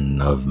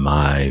portion of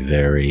my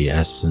very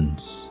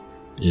essence.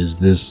 Is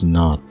this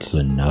not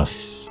enough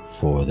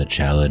for the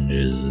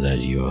challenges that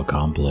you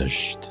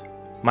accomplished?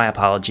 My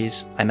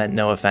apologies. I meant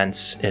no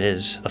offense. It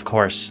is, of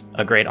course,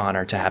 a great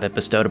honor to have it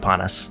bestowed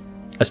upon us.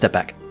 A step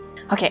back.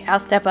 Okay, I'll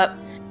step up.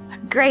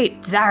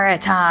 Great,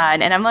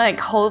 Zaratan. And I'm like,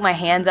 hold my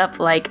hands up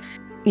like,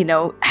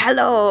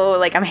 hello,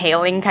 like I'm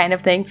hailing kind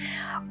of thing.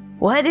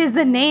 What is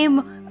the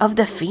name of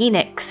the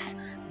phoenix?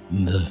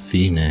 The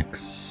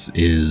phoenix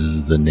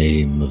is the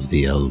name of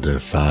the elder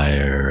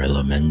fire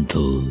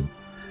elemental.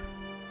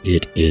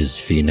 It is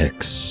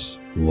Phoenix,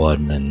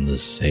 one and the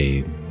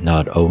same,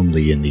 not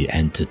only in the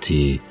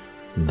entity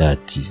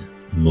that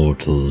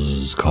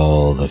mortals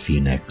call the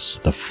phoenix,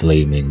 the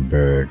flaming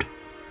bird,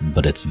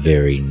 but its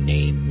very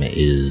name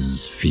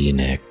is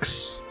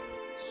Phoenix.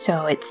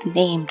 So it's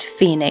named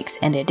Phoenix,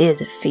 and it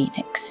is a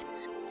phoenix.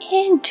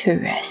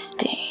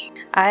 Interesting.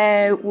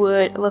 I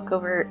would look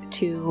over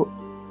to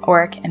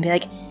Oric and be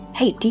like,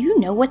 hey, do you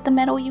know what the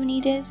metal you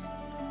need is?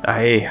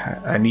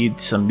 I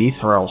need some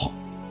mithril.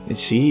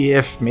 See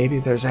if maybe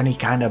there's any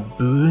kind of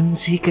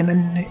boons he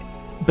can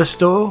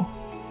bestow.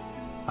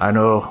 I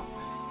know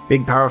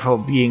big powerful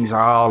beings are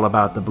all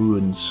about the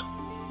boons.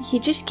 He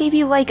just gave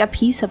you like a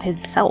piece of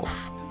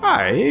himself.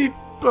 Aye,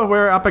 but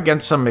we're up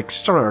against some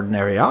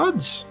extraordinary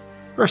odds.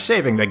 We're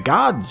saving the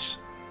gods.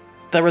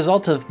 The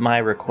result of my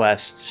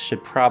request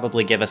should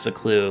probably give us a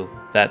clue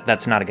that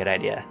that's not a good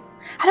idea.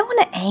 I don't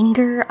want to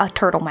anger a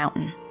turtle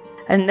mountain.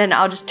 And then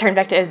I'll just turn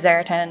back to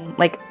Zaratan,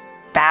 like,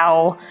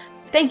 bow.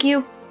 Thank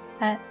you.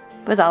 That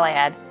was all I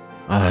had.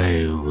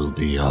 I will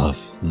be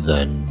off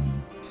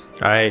then.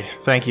 I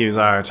thank you,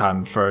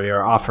 Zaratan, for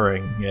your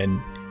offering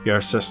and your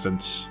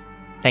assistance.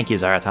 Thank you,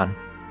 Zaratan.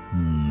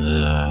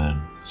 The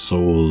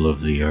soul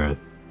of the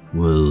earth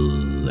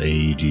will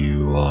aid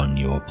you on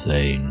your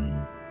plane.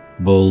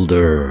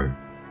 Boulder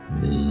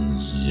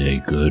is a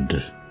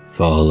good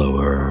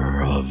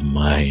follower of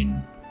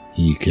mine.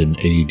 He can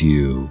aid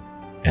you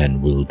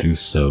and will do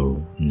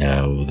so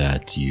now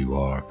that you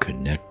are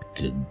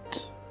connected.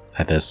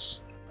 At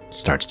this,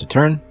 starts to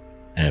turn,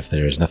 and if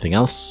there's nothing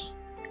else,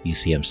 you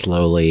see him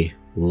slowly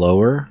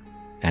lower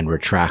and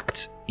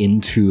retract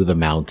into the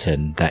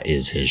mountain that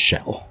is his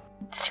shell.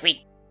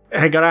 Sweet.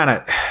 Hey,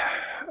 Garanit.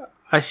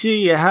 I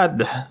see you had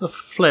the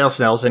flail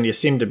snails and you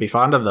seem to be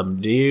fond of them.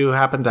 Do you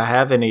happen to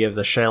have any of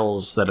the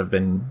shells that have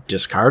been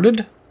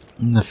discarded?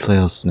 The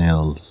flail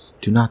snails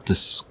do not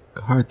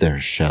discard their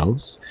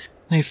shells.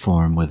 They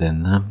form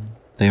within them.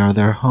 They are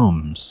their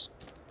homes.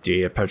 Do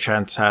you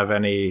perchance have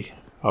any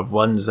of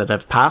ones that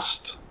have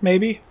passed,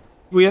 maybe?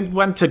 We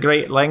went to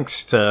great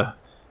lengths to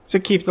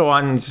keep the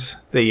ones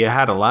that you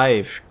had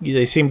alive.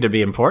 They seem to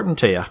be important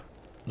to you.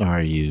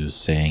 Are you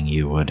saying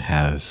you would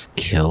have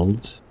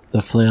killed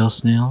the flail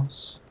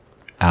snails?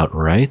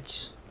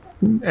 Outright?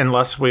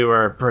 Unless we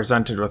were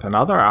presented with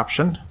another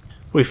option.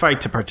 We fight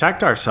to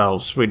protect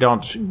ourselves. We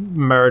don't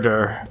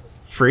murder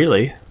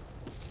freely.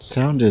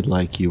 Sounded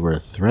like you were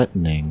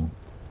threatening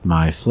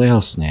my flail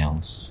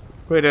snails.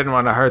 We didn't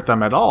want to hurt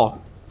them at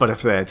all, but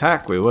if they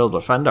attack, we will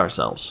defend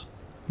ourselves.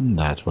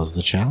 That was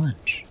the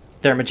challenge.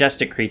 They're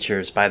majestic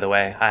creatures, by the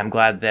way. I'm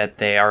glad that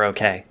they are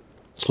okay.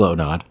 Slow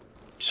nod.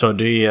 So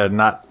do you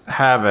not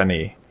have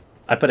any?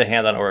 I put a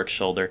hand on Oric's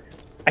shoulder.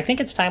 I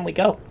think it's time we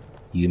go.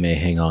 You may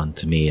hang on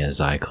to me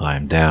as I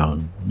climb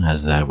down,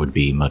 as that would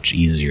be much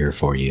easier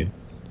for you.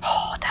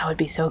 Oh, that would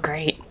be so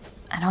great.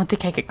 I don't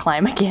think I could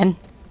climb again.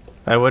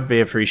 That would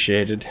be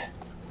appreciated.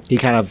 He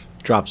kind of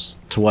drops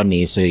to one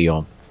knee so you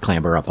don't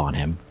clamber up on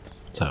him.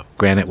 So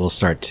Granite will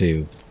start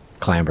to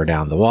clamber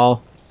down the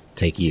wall,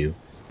 take you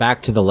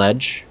back to the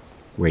ledge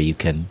where you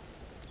can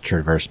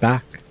traverse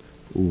back.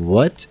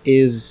 What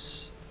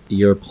is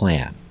your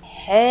plan?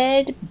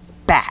 Head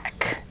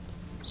back.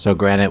 So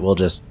Granite will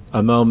just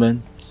a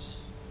moment.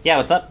 Yeah,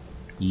 what's up?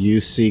 You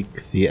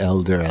seek the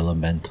Elder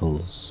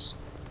Elementals.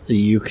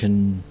 You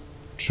can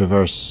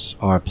traverse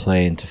our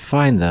plane to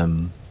find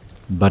them,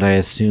 but I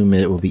assume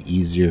it will be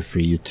easier for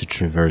you to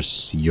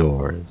traverse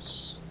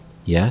yours.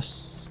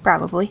 Yes?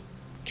 Probably.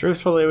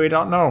 Truthfully, we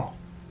don't know.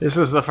 This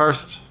is the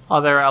first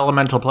other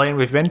elemental plane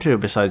we've been to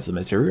besides the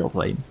material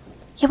plane.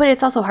 Yeah, but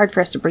it's also hard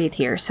for us to breathe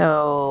here,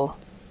 so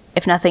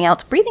if nothing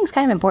else, breathing's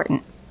kind of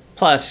important.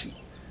 Plus,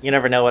 you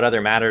never know what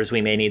other matters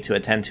we may need to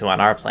attend to on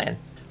our plane.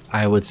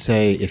 I would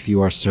say if you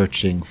are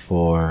searching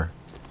for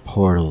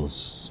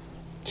portals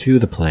to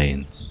the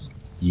planes,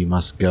 you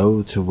must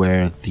go to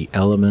where the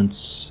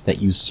elements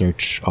that you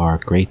search are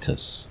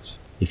greatest.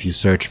 If you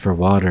search for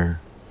water,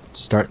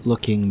 start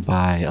looking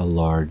by a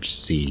large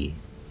sea.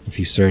 If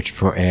you search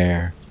for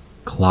air,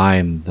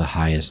 climb the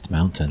highest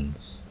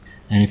mountains.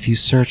 And if you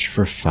search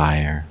for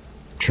fire,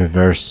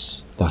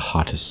 traverse the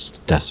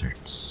hottest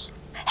deserts.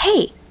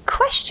 Hey,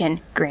 question,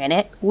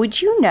 Granite.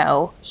 Would you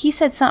know, he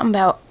said something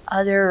about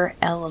other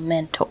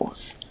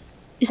elementals.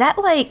 Is that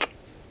like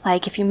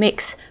if you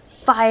mix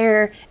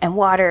fire and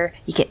water,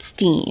 you get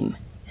steam?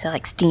 Is that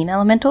like steam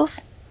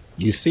elementals?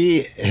 You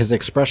see his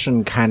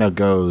expression kind of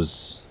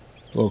goes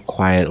a little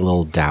quiet, a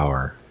little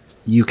dour.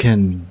 You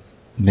can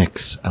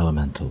mix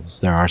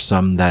elementals. There are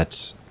some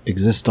that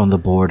exist on the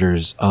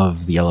borders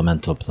of the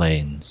elemental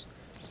planes,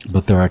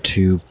 but there are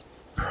two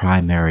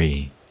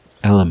primary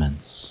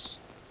elements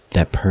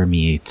that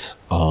permeate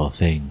all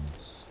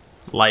things.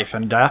 Life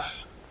and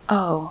death?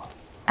 Oh,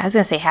 I was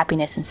gonna say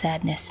happiness and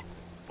sadness.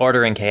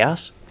 Order and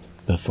chaos?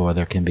 Before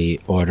there can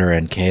be order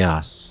and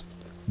chaos,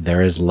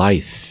 there is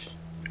life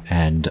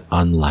and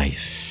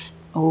unlife.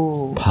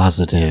 Oh.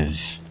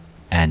 Positive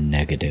and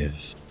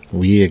negative.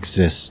 We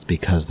exist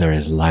because there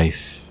is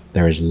life,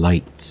 there is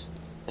light,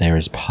 there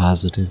is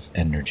positive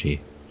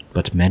energy.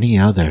 But many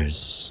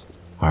others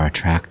are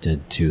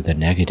attracted to the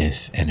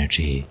negative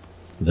energy,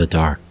 the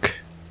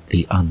dark,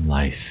 the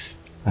unlife.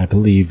 I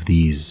believe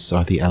these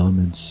are the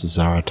elements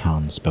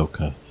Zaratan spoke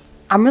of.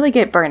 I'm really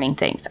good at burning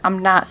things. I'm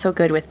not so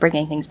good with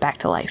bringing things back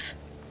to life.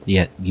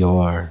 Yet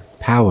your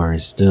Power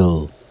is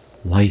still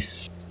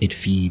life. It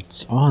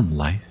feeds on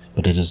life,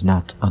 but it is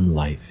not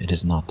unlife. It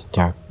is not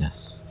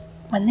darkness.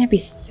 Wouldn't there be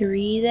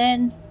 3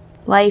 then?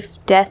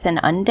 Life, death, and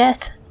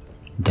undeath?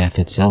 Death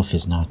itself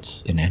is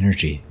not an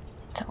energy.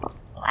 It's a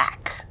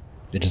lack.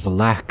 It is a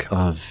lack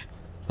of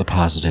the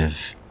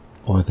positive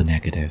or the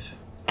negative.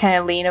 Kind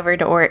of lean over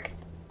to Oric.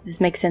 Does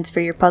this make sense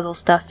for your puzzle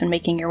stuff and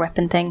making your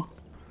weapon thing?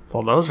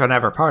 Well, those were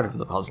never part of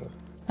the puzzle.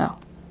 Oh.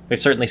 We've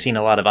certainly seen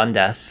a lot of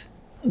undeath.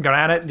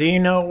 Granite, do you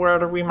know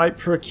where we might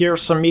procure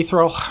some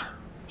mithril?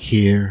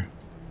 Here,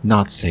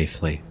 not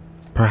safely.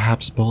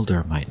 Perhaps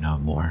Boulder might know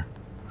more.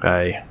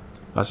 I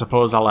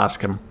suppose I'll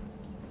ask him.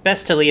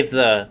 Best to leave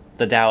the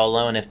Dao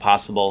alone if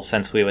possible,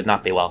 since we would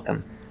not be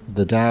welcome.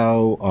 The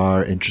Dao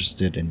are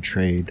interested in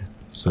trade,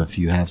 so if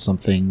you have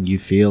something you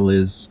feel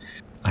is,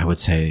 I would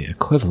say,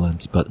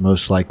 equivalent, but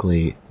most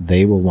likely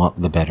they will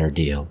want the better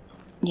deal.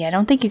 Yeah, I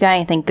don't think you got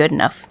anything good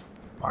enough.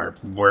 Our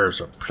wares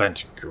are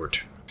plenty good.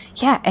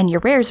 Yeah, and your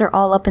rares are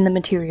all up in the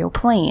material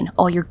plane,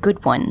 all your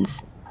good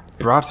ones.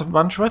 Brought a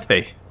bunch with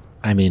me.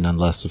 I mean,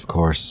 unless, of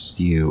course,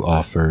 you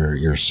offer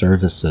your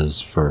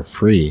services for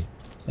free,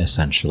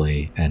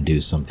 essentially, and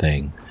do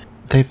something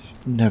they've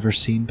never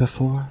seen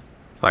before.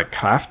 Like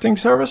crafting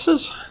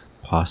services?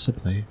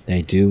 Possibly.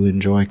 They do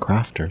enjoy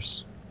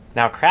crafters.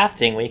 Now,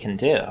 crafting we can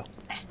do.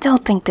 I still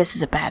think this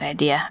is a bad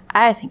idea.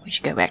 I think we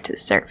should go back to the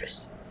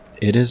surface.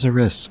 It is a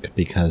risk,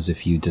 because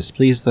if you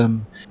displease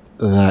them,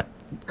 that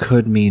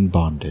could mean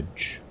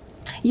bondage.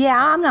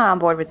 Yeah, I'm not on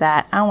board with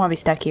that. I don't want to be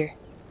stuck here.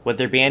 Would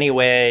there be any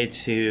way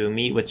to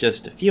meet with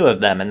just a few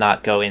of them and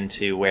not go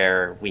into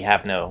where we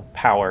have no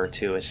power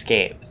to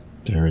escape?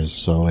 There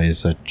is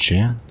always a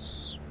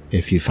chance,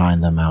 if you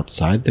find them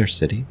outside their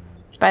city.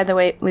 By the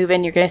way,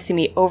 Leuven, you're going to see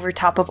me over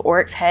top of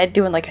Oric's head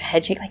doing like a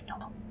head shake, like,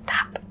 no,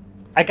 stop.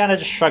 I kind of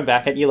just shrug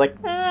back at you like,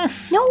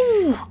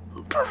 No!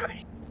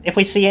 if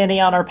we see any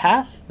on our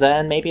path,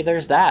 then maybe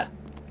there's that.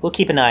 We'll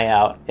keep an eye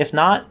out. If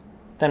not,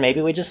 then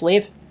maybe we just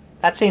leave.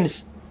 That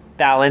seems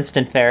balanced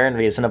and fair and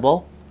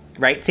reasonable.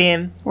 Right,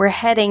 team? We're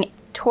heading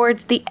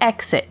towards the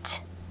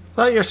exit.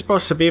 Thought you're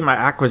supposed to be my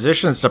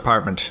acquisitions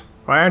department.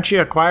 Why aren't you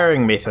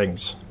acquiring me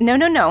things?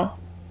 No.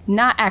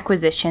 Not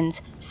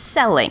acquisitions.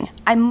 Selling.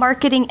 I'm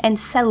marketing and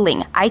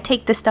selling. I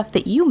take the stuff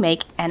that you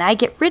make and I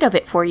get rid of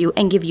it for you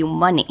and give you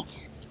money.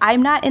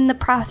 I'm not in the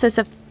process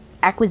of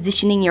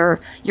acquisitioning your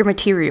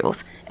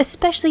materials,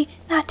 especially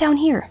not down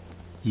here.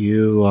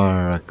 You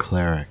are a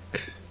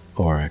cleric,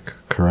 Oric,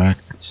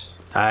 correct?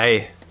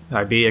 I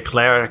be a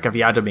cleric of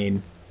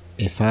Yadamine.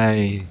 If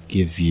I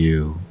give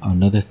you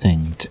another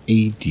thing to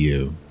aid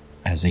you,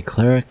 as a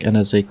cleric and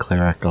as a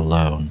cleric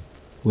alone,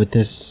 would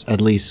this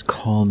at least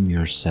calm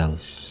yourself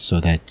so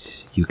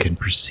that you can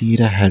proceed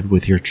ahead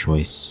with your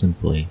choice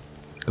simply?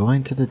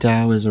 Going to the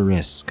Dao is a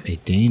risk, a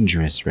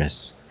dangerous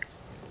risk.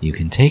 You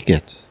can take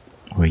it,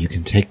 or you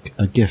can take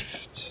a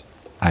gift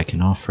I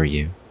can offer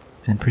you,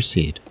 and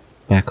proceed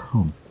back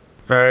home.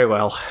 Very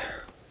well.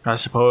 I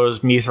suppose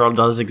mithril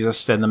does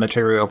exist in the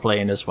material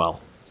plane as well.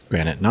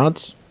 Granite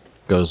nods,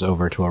 goes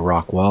over to a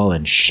rock wall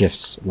and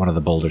shifts one of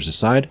the boulders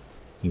aside.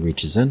 He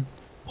reaches in,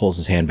 pulls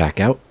his hand back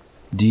out.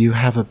 Do you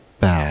have a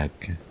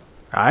bag?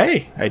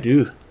 Aye, I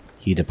do.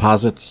 He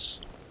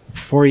deposits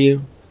for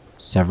you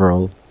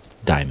several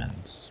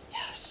diamonds.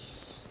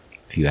 Yes.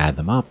 If you add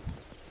them up,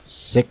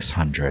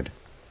 600.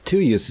 2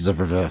 uses of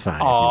Revivify.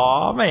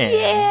 Aw, man.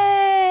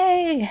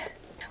 Yay!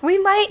 We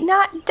might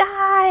not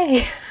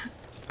die!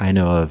 I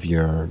know of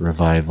your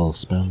revival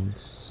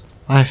spells.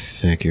 I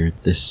figured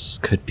this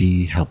could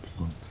be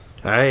helpful.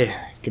 Aye,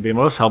 could be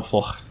most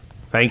helpful.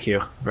 Thank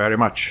you very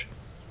much.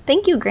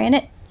 Thank you,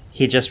 Granite.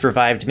 He just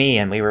revived me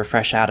and we were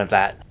fresh out of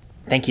that.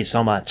 Thank you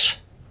so much.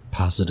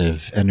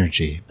 Positive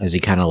energy As he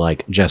kind of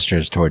like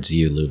gestures towards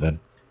you, Leuven.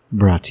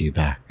 brought you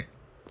back.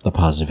 The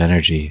positive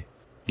energy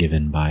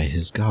given by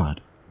his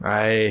god.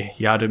 Aye,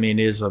 Yadamine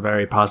is a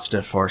very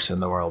positive force in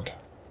the world.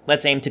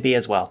 Let's aim to be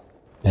as well.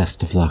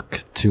 Best of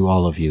luck to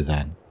all of you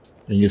then.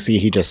 And you see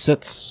he just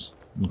sits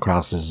and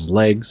crosses his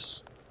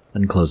legs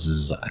and closes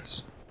his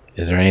eyes.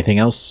 Is there anything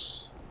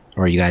else?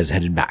 Or are you guys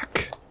headed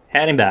back?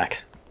 Heading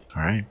back.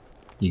 All right.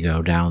 You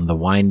go down the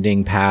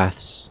winding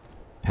paths,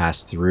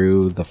 pass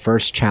through the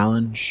first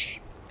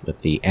challenge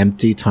with the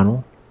empty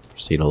tunnel,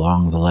 proceed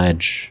along the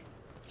ledge,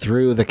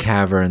 through the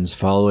caverns,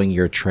 following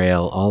your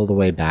trail all the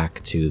way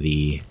back to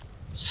the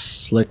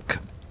slick,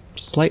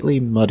 slightly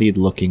muddied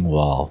looking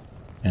wall.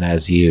 And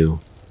as you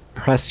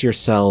press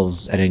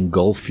yourselves and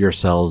engulf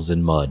yourselves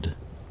in mud,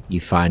 you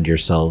find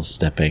yourselves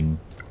stepping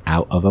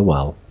out of a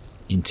well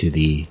into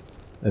the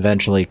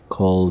eventually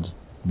cold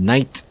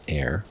night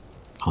air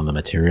on the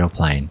material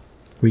plane,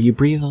 where you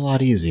breathe a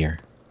lot easier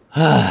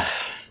and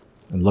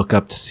look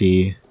up to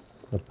see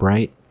a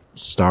bright,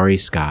 starry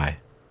sky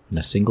and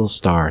a single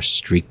star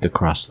streaked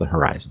across the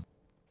horizon.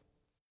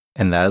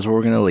 And that is where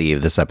we're going to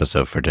leave this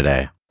episode for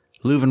today.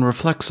 Leuven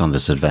reflects on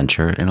this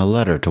adventure in a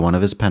letter to one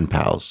of his pen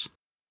pals.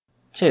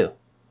 2.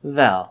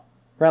 Val.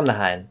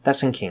 Romnaheim,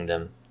 Thesson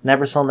Kingdom.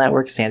 Neversol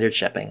Network Standard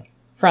Shipping.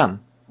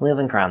 From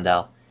Leuven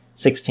Cromdell.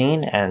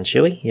 16 and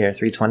Chewy, year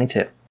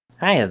 322.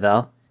 Hiya,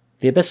 Val.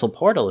 The abyssal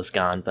portal is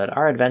gone, but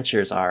our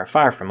adventures are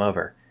far from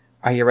over.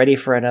 Are you ready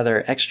for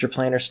another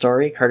extra-planar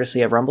story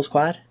courtesy of Rumble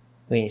Squad?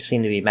 We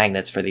seem to be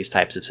magnets for these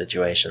types of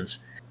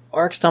situations.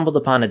 Orc stumbled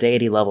upon a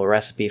deity-level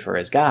recipe for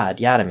his god,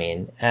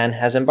 Yadamin, and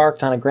has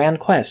embarked on a grand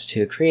quest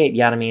to create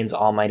Yadamin's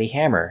almighty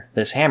hammer.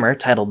 This hammer,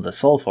 titled the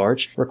Soul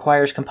Forge,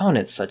 requires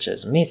components such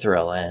as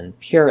mithril and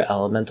pure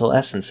elemental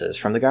essences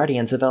from the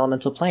Guardians of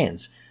Elemental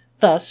Planes.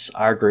 Thus,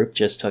 our group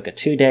just took a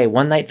 2-day,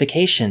 1-night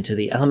vacation to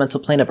the elemental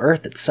plane of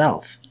Earth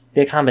itself.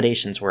 The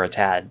accommodations were a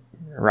tad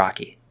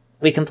rocky.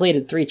 We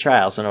completed 3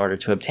 trials in order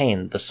to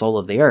obtain the Soul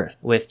of the Earth,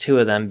 with 2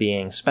 of them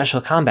being special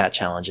combat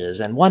challenges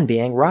and 1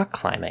 being rock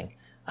climbing.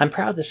 I'm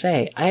proud to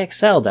say I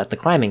excelled at the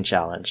climbing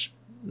challenge.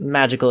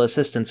 Magical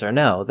assistance or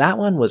no, that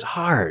one was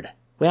hard.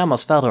 We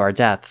almost fell to our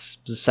deaths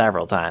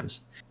several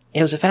times.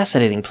 It was a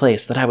fascinating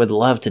place that I would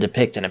love to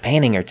depict in a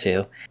painting or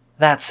 2.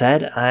 That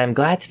said, I'm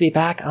glad to be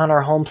back on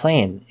our home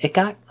plane. It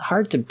got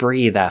hard to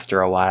breathe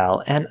after a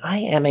while, and I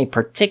am a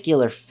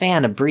particular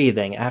fan of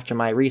breathing after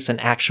my recent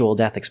actual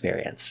death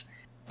experience.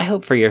 I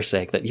hope for your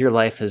sake that your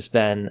life has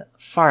been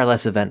far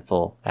less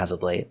eventful as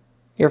of late.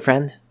 Your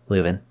friend,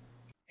 Leuven.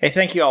 Hey,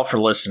 thank you all for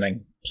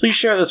listening. Please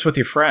share this with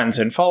your friends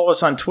and follow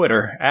us on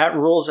Twitter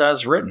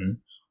 @RulesAsWritten,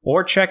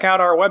 or check out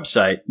our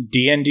website,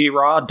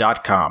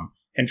 dndraw.com.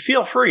 And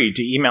feel free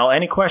to email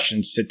any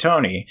questions to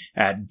Tony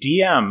at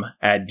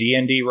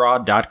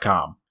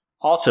dm@dndraw.com.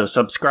 Also,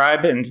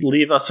 subscribe and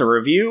leave us a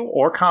review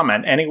or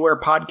comment anywhere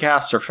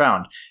podcasts are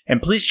found.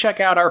 And please check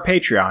out our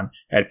Patreon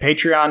at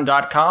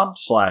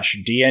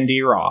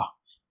patreon.com/dndraw.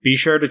 Be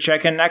sure to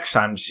check in next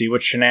time to see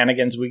what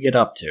shenanigans we get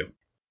up to.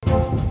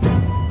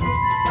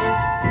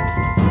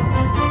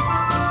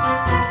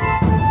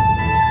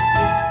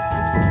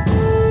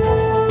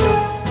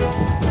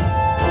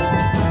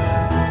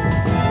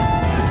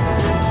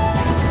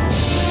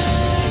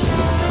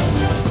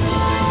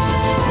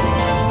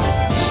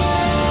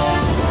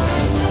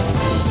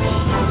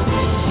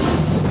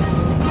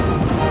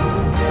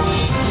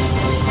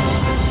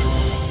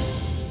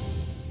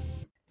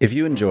 If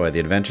you enjoy the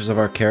adventures of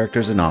our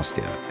characters in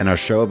Ostia and our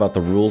show about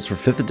the rules for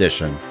 5th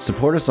edition,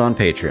 support us on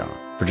Patreon.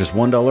 For just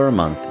 $1 a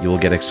month, you will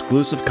get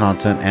exclusive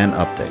content and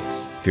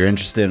updates. If you're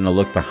interested in a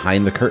look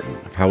behind the curtain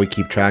of how we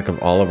keep track of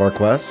all of our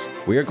quests,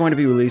 we are going to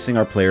be releasing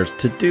our players'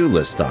 to-do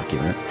list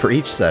document for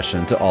each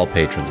session to all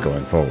patrons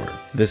going forward.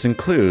 This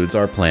includes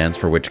our plans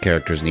for which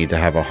characters need to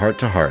have a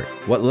heart-to-heart,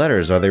 what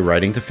letters are they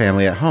writing to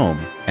family at home,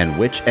 and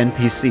which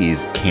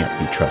NPCs can't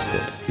be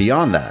trusted.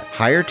 Beyond that,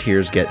 higher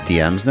tiers get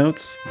DM's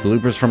notes,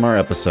 bloopers from our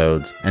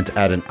episodes, and to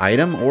add an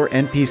item or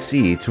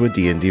NPC to a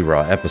D&D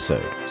Raw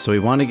episode. So we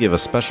want to give a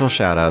special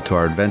shout out to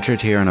our adventure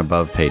tier and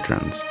above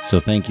patrons. So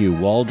thank you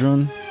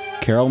Waldron,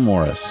 Carol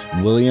Morris,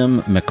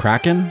 William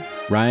McCracken,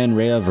 Ryan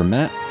Rhea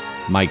Vermette,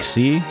 Mike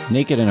C.,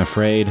 Naked and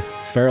Afraid,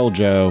 Feral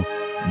Joe,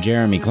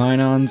 Jeremy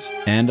Kleinons,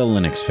 and a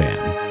Linux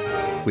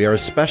fan. We are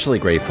especially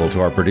grateful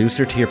to our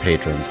producer tier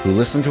patrons who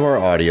listen to our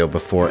audio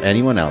before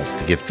anyone else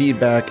to give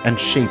feedback and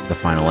shape the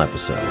final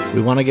episode.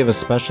 We want to give a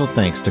special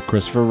thanks to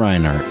Christopher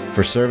Reinhardt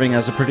for serving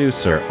as a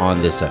producer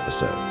on this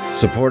episode.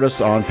 Support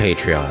us on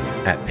Patreon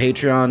at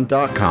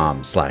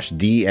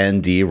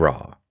patreon.com/DNDRaw.